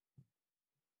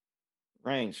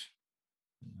 Range.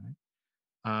 All right.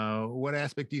 What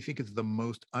aspect do you think is the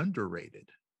most underrated?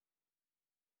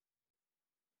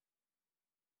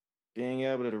 Being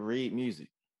able to read music.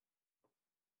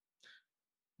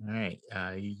 All right.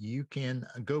 You can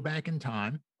go back in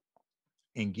time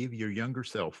and give your younger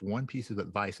self one piece of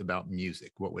advice about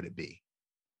music. What would it be?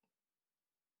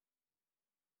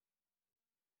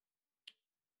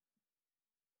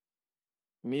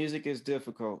 Music is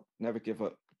difficult. Never give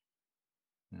up.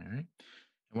 All right. And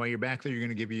while you're back there, you're going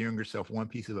to give your younger self one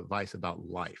piece of advice about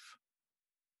life.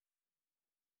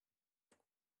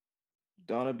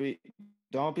 Don't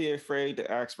be afraid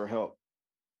to ask for help.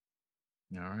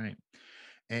 All right.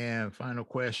 And final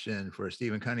question for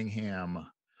Steven Cunningham.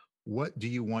 What do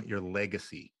you want your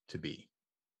legacy to be?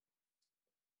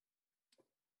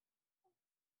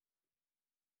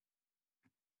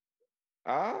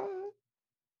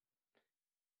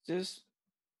 Just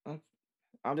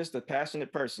I'm just a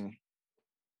passionate person,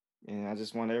 and I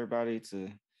just want everybody to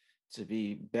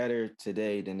be better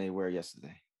today than they were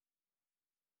yesterday.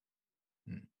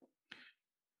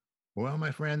 Well,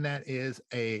 my friend, that is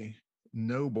a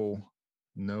noble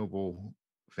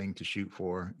thing to shoot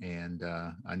for, and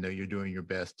I know you're doing your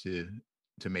best to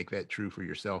make that true for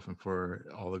yourself and for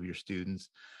all of your students.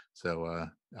 So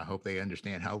I hope they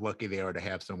understand how lucky they are to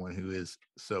have someone who is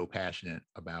so passionate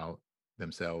about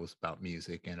themselves, about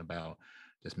music, and about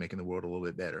just making the world a little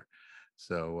bit better.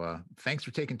 So thanks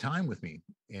for taking time with me,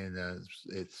 and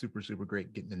it's super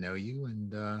great getting to know you,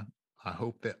 and I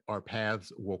hope that our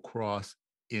paths will cross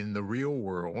in the real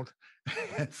world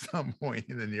at some point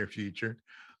in the near future.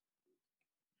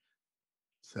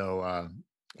 So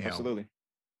Absolutely.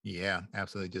 Yeah,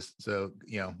 absolutely. Just so,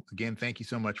 again, thank you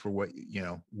so much for what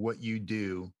you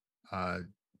do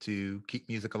to keep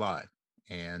music alive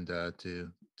and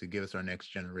to give us our next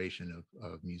generation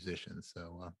of musicians.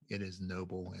 So it is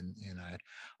noble, and I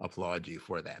applaud you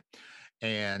for that.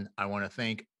 And I want to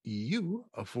thank you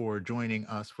for joining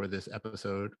us for this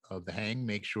episode of The Hang.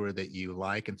 Make sure that you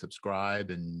like and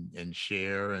subscribe and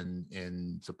share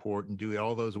and support and do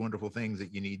all those wonderful things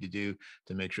that you need to do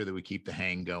to make sure that we keep The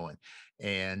Hang going.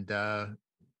 And,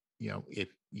 if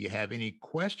you have any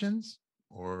questions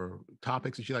or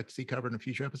topics that you'd like to see covered in a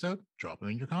future episode, drop them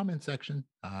in your comment section.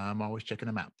 I'm always checking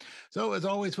them out. So as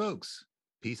always, folks,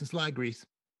 peace and slide grease.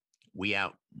 We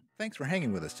out. Thanks for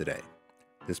hanging with us today.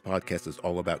 This podcast is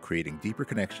all about creating deeper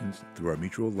connections through our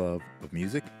mutual love of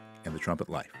music and the trumpet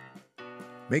life.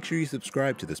 Make sure you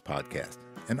subscribe to this podcast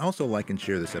and also like and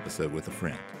share this episode with a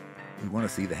friend. We want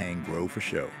to see The Hang grow for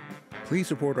show. Please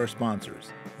support our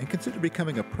sponsors and consider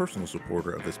becoming a personal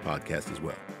supporter of this podcast as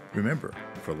well. Remember,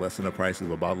 for less than the price of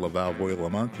a bottle of valve oil a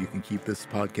month, you can keep this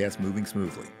podcast moving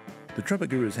smoothly. The Trumpet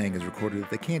Guru's Hang is recorded at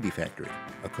the Candy Factory,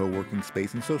 a co-working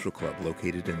space and social club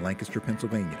located in Lancaster,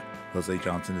 Pennsylvania. Jose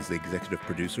Johnson is the executive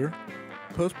producer.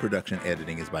 Post-production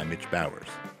editing is by Mitch Bowers.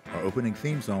 Our opening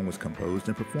theme song was composed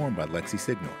and performed by Lexi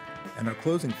Signor, and our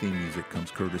closing theme music comes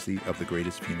courtesy of The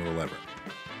Greatest Funeral Ever.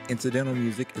 Incidental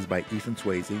music is by Ethan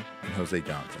Swayze and Jose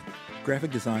Johnson.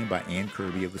 Graphic design by Ann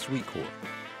Kirby of the Sweet Corps.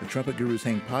 The Trumpet Guru's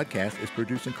Hang podcast is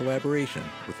produced in collaboration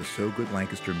with the So Good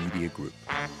Lancaster Media Group.